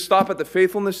you would just stop at the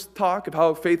faithfulness talk of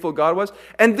how faithful God was.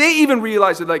 And they even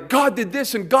realized that like God did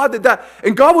this and God did that.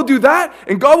 And God will do that.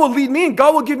 And God will lead me and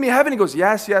God will give me heaven. He goes,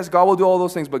 yes, God will do all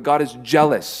those things. But God is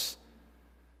jealous.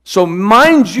 So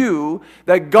mind you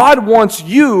that God wants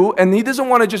you, and He doesn't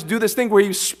want to just do this thing where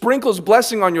He sprinkles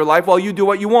blessing on your life while you do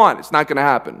what you want. It's not going to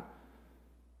happen.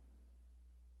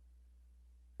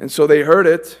 And so they heard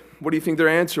it. What do you think their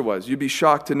answer was? You'd be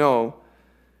shocked to know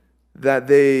that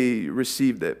they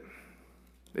received it.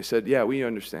 They said, yeah, we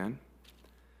understand.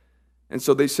 And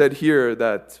so they said here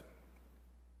that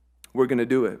we're going to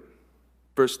do it.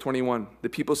 Verse 21, the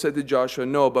people said to Joshua,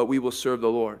 no, but we will serve the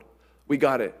Lord. We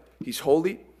got it. He's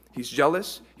holy. He's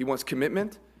jealous. He wants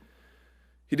commitment.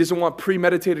 He doesn't want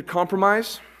premeditated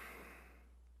compromise.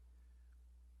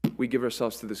 We give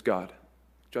ourselves to this God.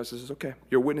 Joshua says, okay,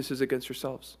 you're witnesses against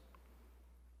yourselves.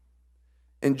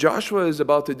 And Joshua is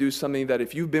about to do something that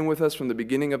if you've been with us from the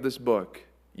beginning of this book,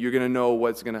 you're going to know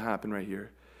what's going to happen right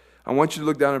here. I want you to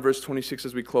look down at verse 26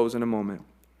 as we close in a moment.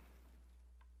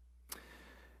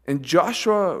 And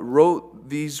Joshua wrote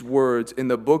these words in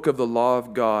the book of the law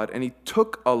of God, and he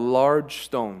took a large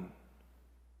stone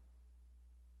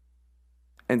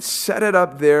and set it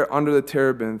up there under the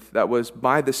terebinth that was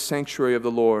by the sanctuary of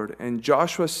the Lord. And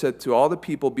Joshua said to all the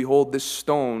people, behold, this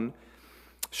stone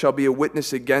shall be a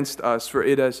witness against us, for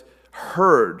it has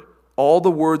heard all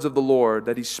the words of the Lord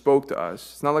that He spoke to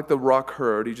us. It's not like the rock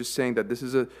heard. He's just saying that this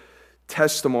is a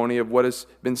testimony of what has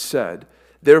been said.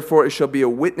 Therefore, it shall be a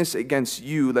witness against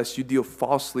you, lest you deal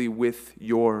falsely with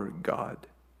your God.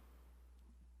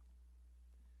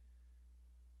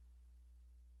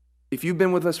 If you've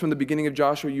been with us from the beginning of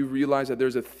Joshua, you realize that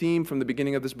there's a theme from the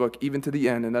beginning of this book, even to the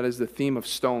end, and that is the theme of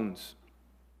stones.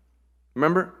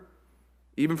 Remember?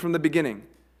 Even from the beginning.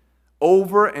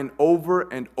 Over and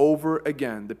over and over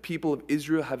again, the people of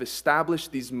Israel have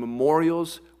established these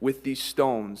memorials with these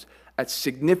stones at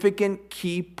significant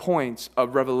key points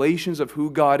of revelations of who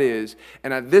God is.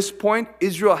 And at this point,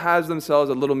 Israel has themselves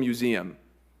a little museum.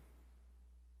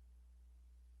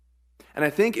 And I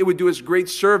think it would do us great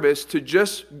service to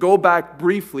just go back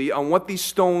briefly on what these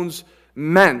stones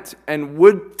meant and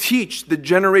would teach the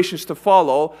generations to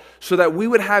follow, so that we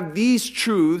would have these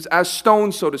truths as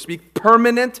stones, so to speak,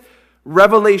 permanent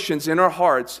revelations in our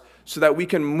hearts, so that we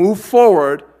can move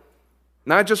forward,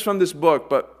 not just from this book,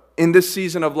 but in this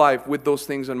season of life with those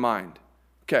things in mind.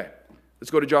 Okay,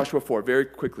 let's go to Joshua 4 very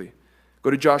quickly. Go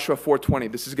to Joshua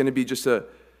 4:20. This is going to be just a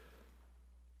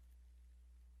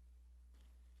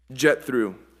jet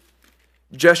through.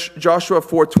 Joshua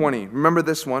 4:20. Remember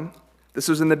this one? This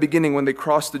was in the beginning when they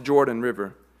crossed the Jordan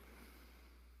River.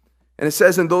 And it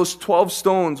says, and those 12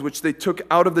 stones which they took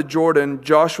out of the Jordan,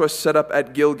 Joshua set up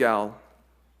at Gilgal.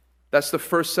 That's the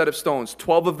first set of stones.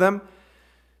 12 of them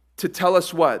to tell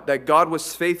us what? That God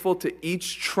was faithful to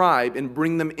each tribe and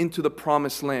bring them into the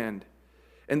promised land.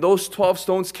 And those 12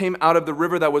 stones came out of the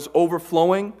river that was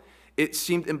overflowing. It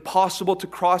seemed impossible to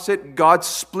cross it. God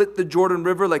split the Jordan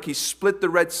River like He split the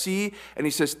Red Sea. And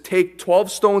He says, take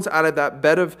 12 stones out of that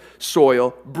bed of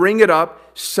soil, bring it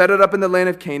up, set it up in the land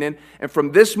of Canaan. And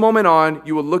from this moment on,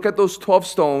 you will look at those 12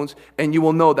 stones and you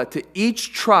will know that to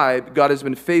each tribe, God has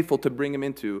been faithful to bring them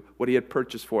into what He had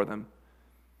purchased for them.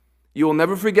 You will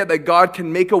never forget that God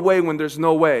can make a way when there's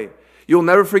no way. You'll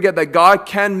never forget that God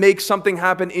can make something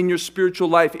happen in your spiritual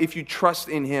life if you trust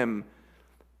in Him.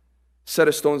 Set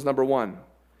of stones number 1.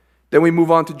 Then we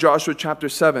move on to Joshua chapter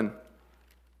 7,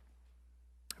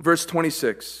 verse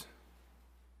 26.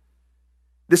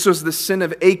 This was the sin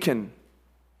of Achan.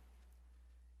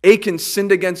 Achan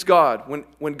sinned against God.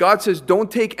 When God says, don't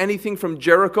take anything from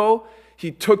Jericho,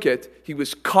 he took it. He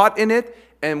was caught in it.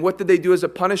 And what did they do as a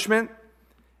punishment?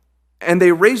 And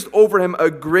they raised over him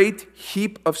a great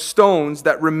heap of stones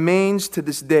that remains to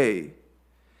this day.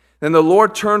 Then the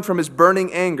Lord turned from His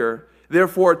burning anger.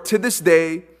 Therefore, to this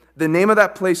day, the name of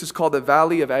that place is called the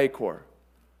Valley of Achor.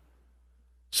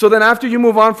 So then after you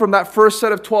move on from that first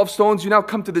set of 12 stones, you now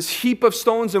come to this heap of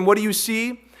stones, and what do you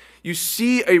see? You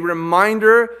see a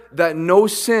reminder that no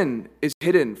sin is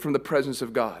hidden from the presence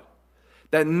of God.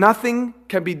 That nothing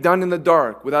can be done in the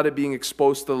dark without it being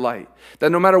exposed to the light.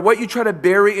 That no matter what you try to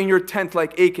bury in your tent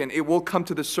like Achan, it will come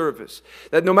to the surface.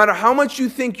 That no matter how much you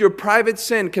think your private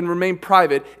sin can remain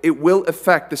private, it will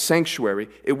affect the sanctuary.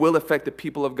 It will affect the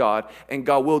people of God, and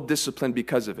God will discipline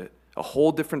because of it. A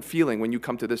whole different feeling when you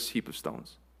come to this heap of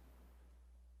stones.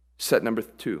 Set number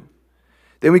 2.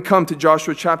 Then we come to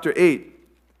Joshua chapter 8,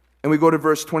 and we go to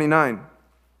verse 29.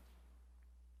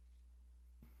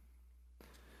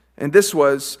 And this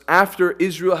was after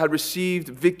Israel had received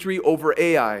victory over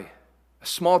Ai, a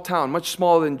small town, much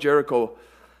smaller than Jericho.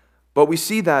 But we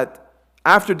see that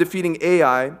after defeating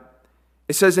Ai,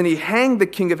 it says, and he hanged the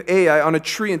king of Ai on a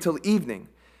tree until evening.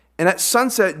 And at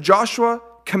sunset, Joshua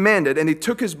commanded, and he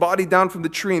took his body down from the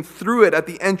tree and threw it at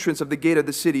the entrance of the gate of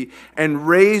the city, and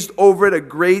raised over it a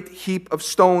great heap of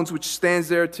stones, which stands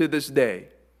there to this day.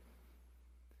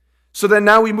 So then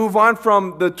now we move on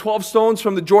from the 12 stones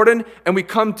from the Jordan, and we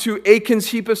come to Achan's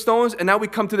heap of stones, and now we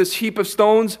come to this heap of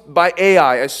stones by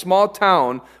Ai, a small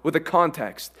town with a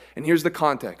context. And here's the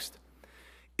context.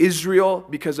 Israel,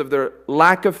 because of their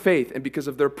lack of faith and because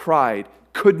of their pride,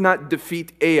 could not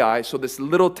defeat Ai, so this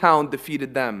little town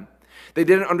defeated them. They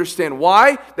didn't understand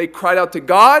why. They cried out to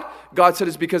God. God said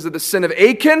it's because of the sin of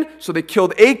Achan, so they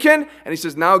killed Achan, and he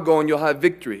says, now go and you'll have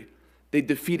victory. They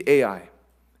defeat Ai.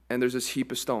 And there's this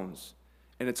heap of stones.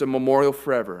 And it's a memorial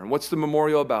forever. And what's the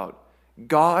memorial about?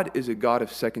 God is a God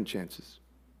of second chances.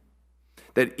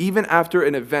 That even after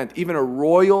an event, even a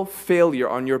royal failure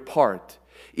on your part,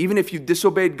 even if you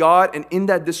disobeyed God and in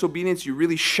that disobedience you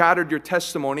really shattered your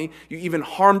testimony, you even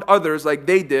harmed others like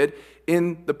they did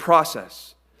in the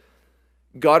process,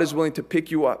 God is willing to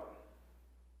pick you up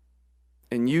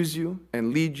and use you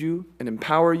and lead you and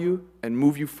empower you and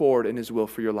move you forward in His will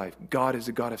for your life. God is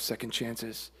a God of second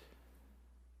chances.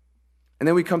 And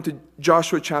then we come to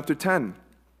Joshua chapter 10.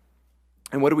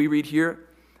 And what do we read here?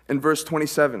 In verse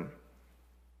 27.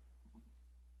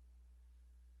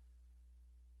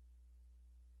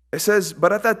 It says,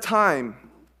 but at that time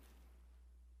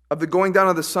of the going down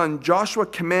of the sun, Joshua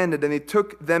commanded, and they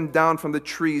took them down from the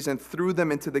trees and threw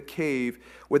them into the cave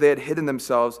where they had hidden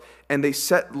themselves. And they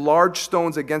set large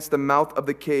stones against the mouth of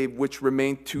the cave, which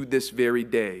remain to this very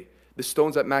day. The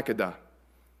stones at Makkedah.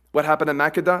 What happened at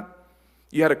Makkedah?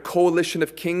 You had a coalition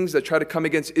of kings that tried to come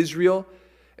against Israel,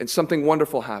 and something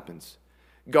wonderful happens.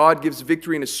 God gives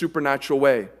victory in a supernatural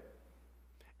way.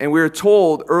 And we are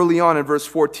told early on in verse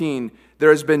 14,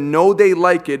 there has been no day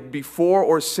like it before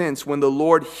or since when the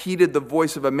Lord heeded the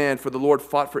voice of a man, for the Lord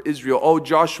fought for Israel. Oh,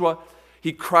 Joshua,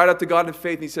 he cried out to God in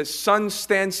faith, and he says, sun,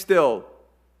 stand still.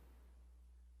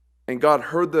 And God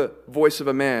heard the voice of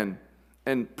a man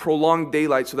and prolonged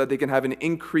daylight so that they can have an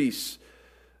increase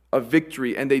of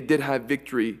victory, and they did have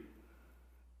victory.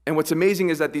 And what's amazing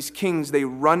is that these kings, they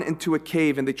run into a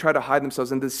cave and they try to hide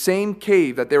themselves in the same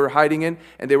cave that they were hiding in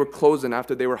and they were closed in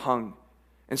after they were hung.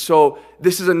 And so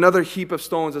this is another heap of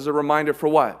stones as a reminder for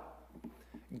what?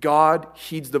 God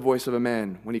heeds the voice of a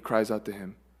man when he cries out to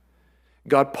him.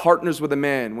 God partners with a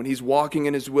man when he's walking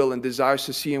in his will and desires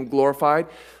to see him glorified.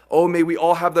 Oh, may we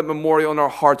all have that memorial in our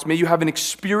hearts. May you have an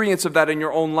experience of that in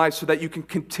your own life so that you can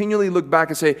continually look back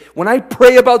and say, when I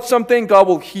pray about something, God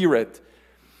will hear it.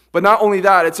 But not only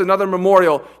that, it's another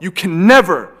memorial. You can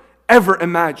never, ever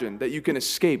imagine that you can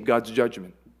escape God's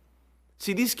judgment.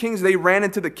 See, these kings, they ran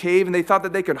into the cave and they thought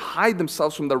that they could hide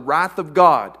themselves from the wrath of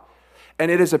God. And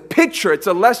it is a picture, it's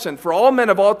a lesson for all men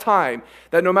of all time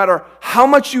that no matter how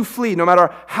much you flee, no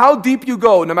matter how deep you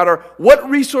go, no matter what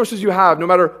resources you have, no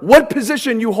matter what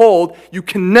position you hold, you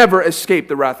can never escape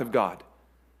the wrath of God.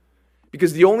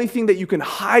 Because the only thing that you can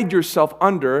hide yourself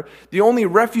under, the only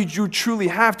refuge you truly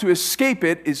have to escape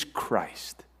it is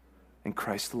Christ and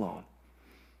Christ alone.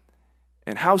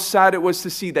 And how sad it was to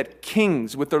see that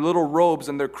kings with their little robes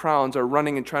and their crowns are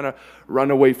running and trying to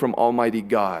run away from Almighty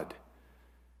God.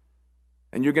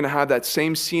 And you're going to have that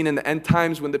same scene in the end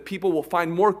times when the people will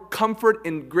find more comfort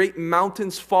in great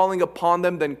mountains falling upon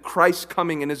them than Christ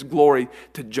coming in His glory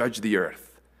to judge the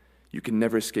earth. You can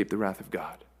never escape the wrath of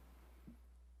God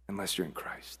unless you're in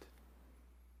Christ.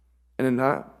 And in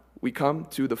that, we come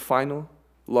to the final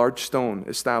large stone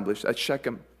established at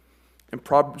Shechem in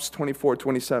Proverbs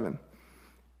 24:27.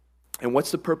 And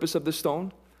what's the purpose of the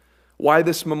stone? Why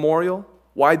this memorial?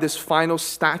 Why this final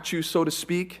statue, so to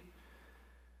speak?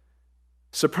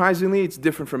 Surprisingly, it's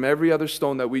different from every other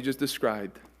stone that we just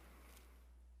described.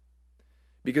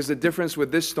 Because the difference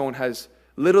with this stone has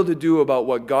little to do about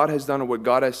what God has done or what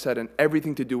God has said, and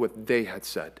everything to do with what they had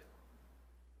said.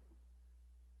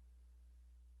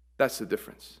 That's the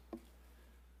difference.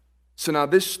 So now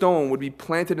this stone would be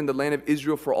planted in the land of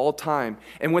Israel for all time.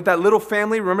 And with that little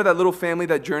family, remember that little family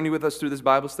that journeyed with us through this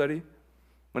Bible study?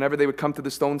 Whenever they would come to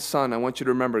the stone, son, I want you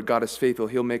to remember God is faithful.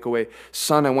 He'll make a way.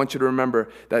 Son, I want you to remember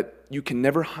that you can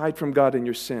never hide from God in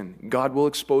your sin. God will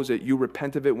expose it. You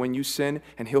repent of it when you sin,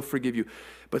 and He'll forgive you.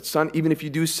 But son, even if you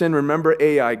do sin, remember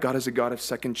Ai. God is a God of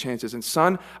second chances. And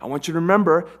son, I want you to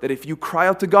remember that if you cry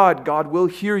out to God, God will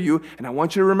hear you. And I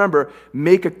want you to remember,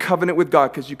 make a covenant with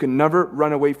God, because you can never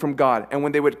run away from God. And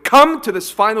when they would come to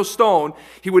this final stone,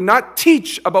 He would not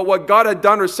teach about what God had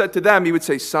done or said to them. He would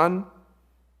say, son,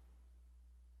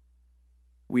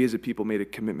 we as a people made a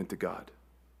commitment to God.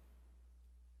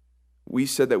 We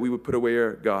said that we would put away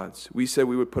our gods. We said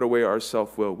we would put away our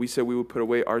self-will. We said we would put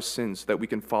away our sins so that we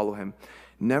can follow Him.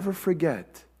 Never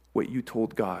forget what you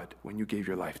told God when you gave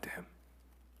your life to Him.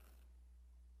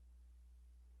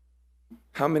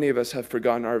 How many of us have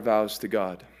forgotten our vows to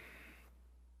God?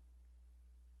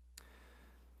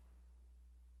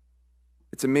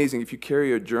 It's amazing if you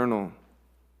carry a journal.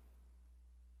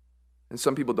 And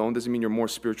some people don't. Doesn't mean you're more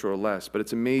spiritual or less. But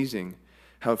it's amazing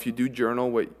how if you do journal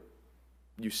what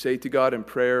you say to God in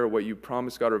prayer, or what you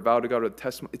promise God or vow to God or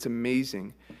testimony, it's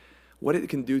amazing what it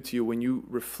can do to you when you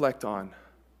reflect on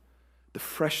the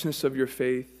freshness of your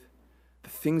faith, the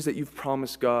things that you've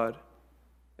promised God.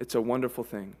 It's a wonderful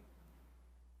thing.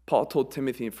 Paul told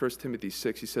Timothy in 1 Timothy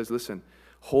 6, he says, listen,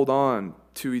 hold on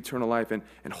to eternal life and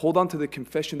hold on to the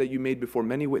confession that you made before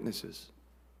many witnesses.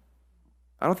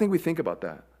 I don't think we think about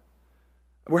that.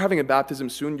 We're having a baptism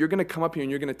soon. You're going to come up here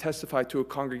and you're going to testify to a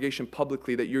congregation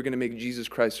publicly that you're going to make Jesus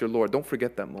Christ your Lord. Don't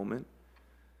forget that moment.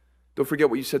 Don't forget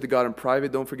what you said to God in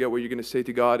private. Don't forget what you're going to say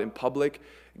to God in public.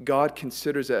 God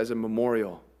considers it as a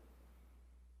memorial.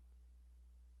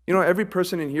 You know, every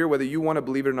person in here, whether you want to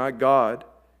believe it or not, God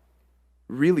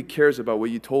really cares about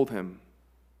what you told Him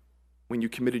when you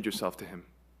committed yourself to Him.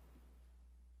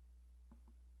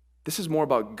 This is more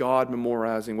about God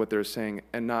memorializing what they're saying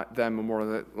and not them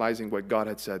memorializing what God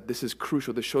had said. This is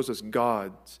crucial. This shows us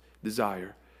God's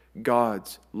desire,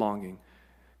 God's longing,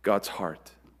 God's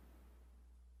heart.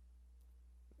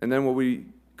 And then what we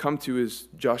come to is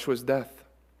Joshua's death.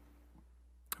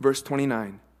 Verse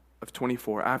 29 of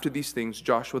 24. After these things,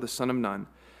 Joshua the son of Nun,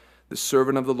 the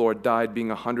servant of the Lord, died being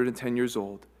 110 years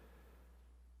old.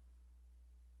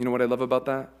 You know what I love about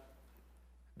that?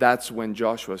 That's when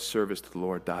Joshua's service to the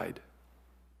Lord died.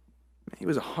 He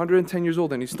was 110 years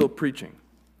old and he's still preaching.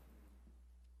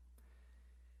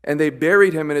 And they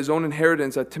buried him in his own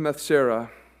inheritance at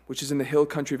Timnath-Serah, which is in the hill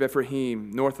country of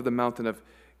Ephraim, north of the mountain of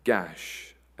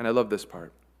Gash. And I love this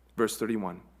part. Verse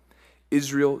 31.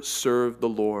 Israel served the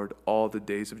Lord all the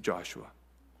days of Joshua.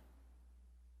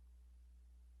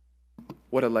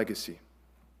 What a legacy.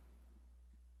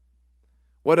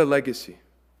 What a legacy.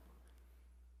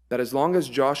 That as long as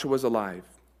Joshua was alive,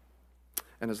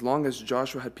 and as long as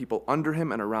Joshua had people under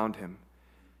him and around him,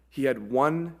 he had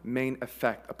one main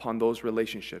effect upon those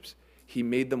relationships. He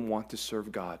made them want to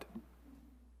serve God.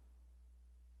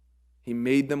 He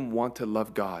made them want to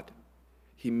love God.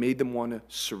 He made them want to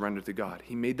surrender to God.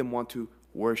 He made them want to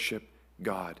worship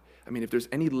God. I mean, if there's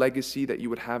any legacy that you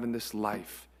would have in this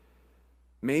life,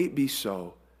 may it be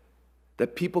so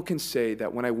that people can say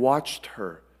that when I watched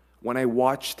her, when I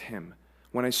watched him,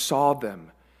 when I saw them,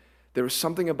 there was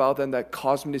something about them that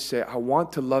caused me to say, I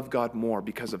want to love God more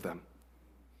because of them.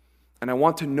 And I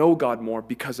want to know God more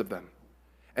because of them.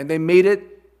 And they made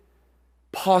it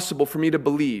possible for me to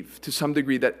believe to some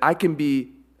degree that I can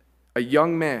be a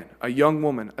young man, a young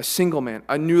woman, a single man,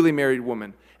 a newly married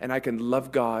woman, and I can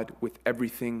love God with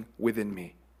everything within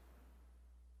me.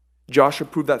 Joshua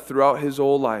proved that throughout his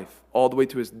whole life, all the way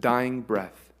to his dying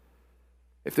breath.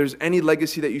 If there's any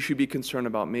legacy that you should be concerned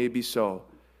about, may it be so.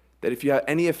 That if you had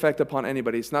any effect upon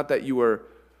anybody, it's not that you were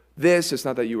this, it's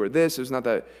not that you were this, it's not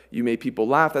that you made people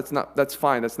laugh, that's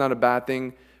fine, that's not a bad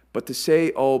thing. But to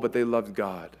say, oh, but they loved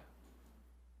God.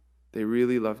 They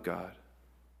really loved God.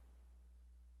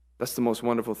 That's the most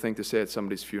wonderful thing to say at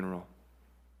somebody's funeral.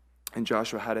 And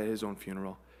Joshua had at his own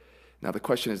funeral. Now the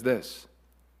question is this.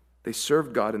 They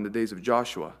served God in the days of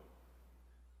Joshua.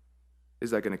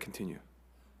 Is that going to continue?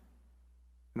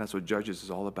 And that's what Judges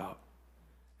is all about.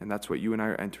 And that's what you and I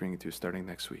are entering into starting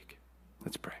next week.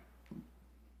 Let's pray.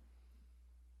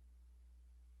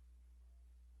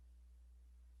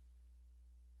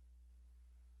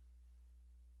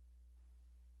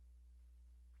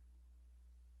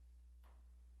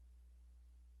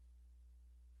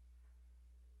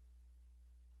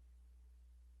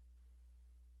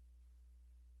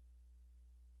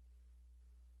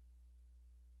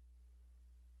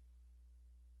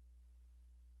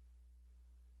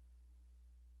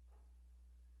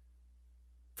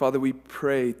 Father, we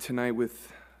pray tonight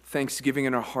with thanksgiving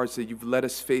in our hearts that you've led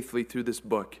us faithfully through this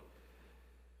book.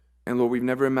 And Lord, we've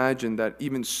never imagined that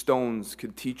even stones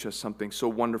could teach us something so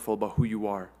wonderful about who you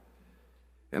are.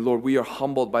 And Lord, we are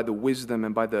humbled by the wisdom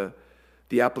and by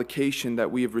the application that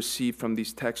we have received from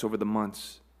these texts over the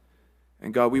months.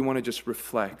 And God, we want to just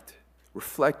reflect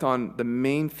on the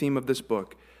main theme of this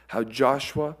book, how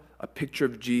Joshua, a picture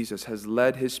of Jesus, has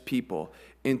led his people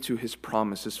into his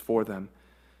promises for them.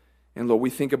 And Lord, we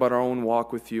think about our own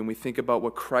walk with you, and we think about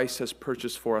what Christ has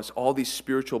purchased for us, all these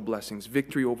spiritual blessings,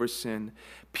 victory over sin,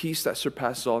 peace that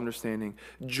surpasses all understanding,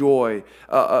 joy,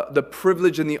 the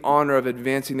privilege and the honor of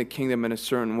advancing the kingdom in a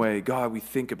certain way. God, we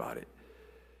think about it,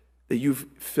 that you've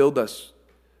filled us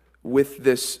with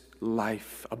this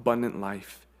life, abundant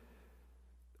life.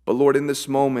 But Lord, in this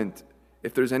moment,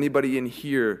 if there's anybody in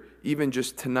here, even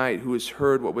just tonight, who has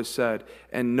heard what was said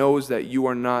and knows that you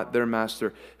are not their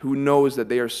master, who knows that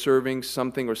they are serving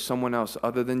something or someone else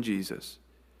other than Jesus,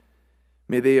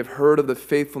 may they have heard of the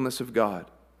faithfulness of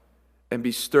God and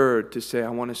be stirred to say, I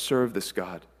want to serve this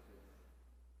God.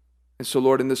 And so,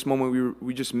 Lord, in this moment,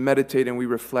 we just meditate and we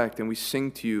reflect and we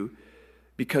sing to you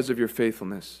because of your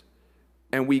faithfulness.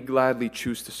 And we gladly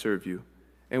choose to serve you.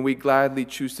 And we gladly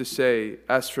choose to say,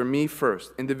 as for me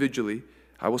first, individually,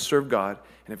 I will serve God.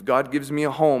 And if God gives me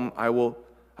a home, I will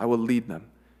lead them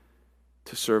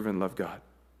to serve and love God.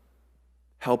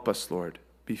 Help us, Lord,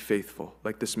 be faithful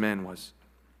like this man was.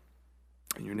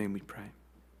 In your name we pray.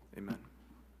 Amen.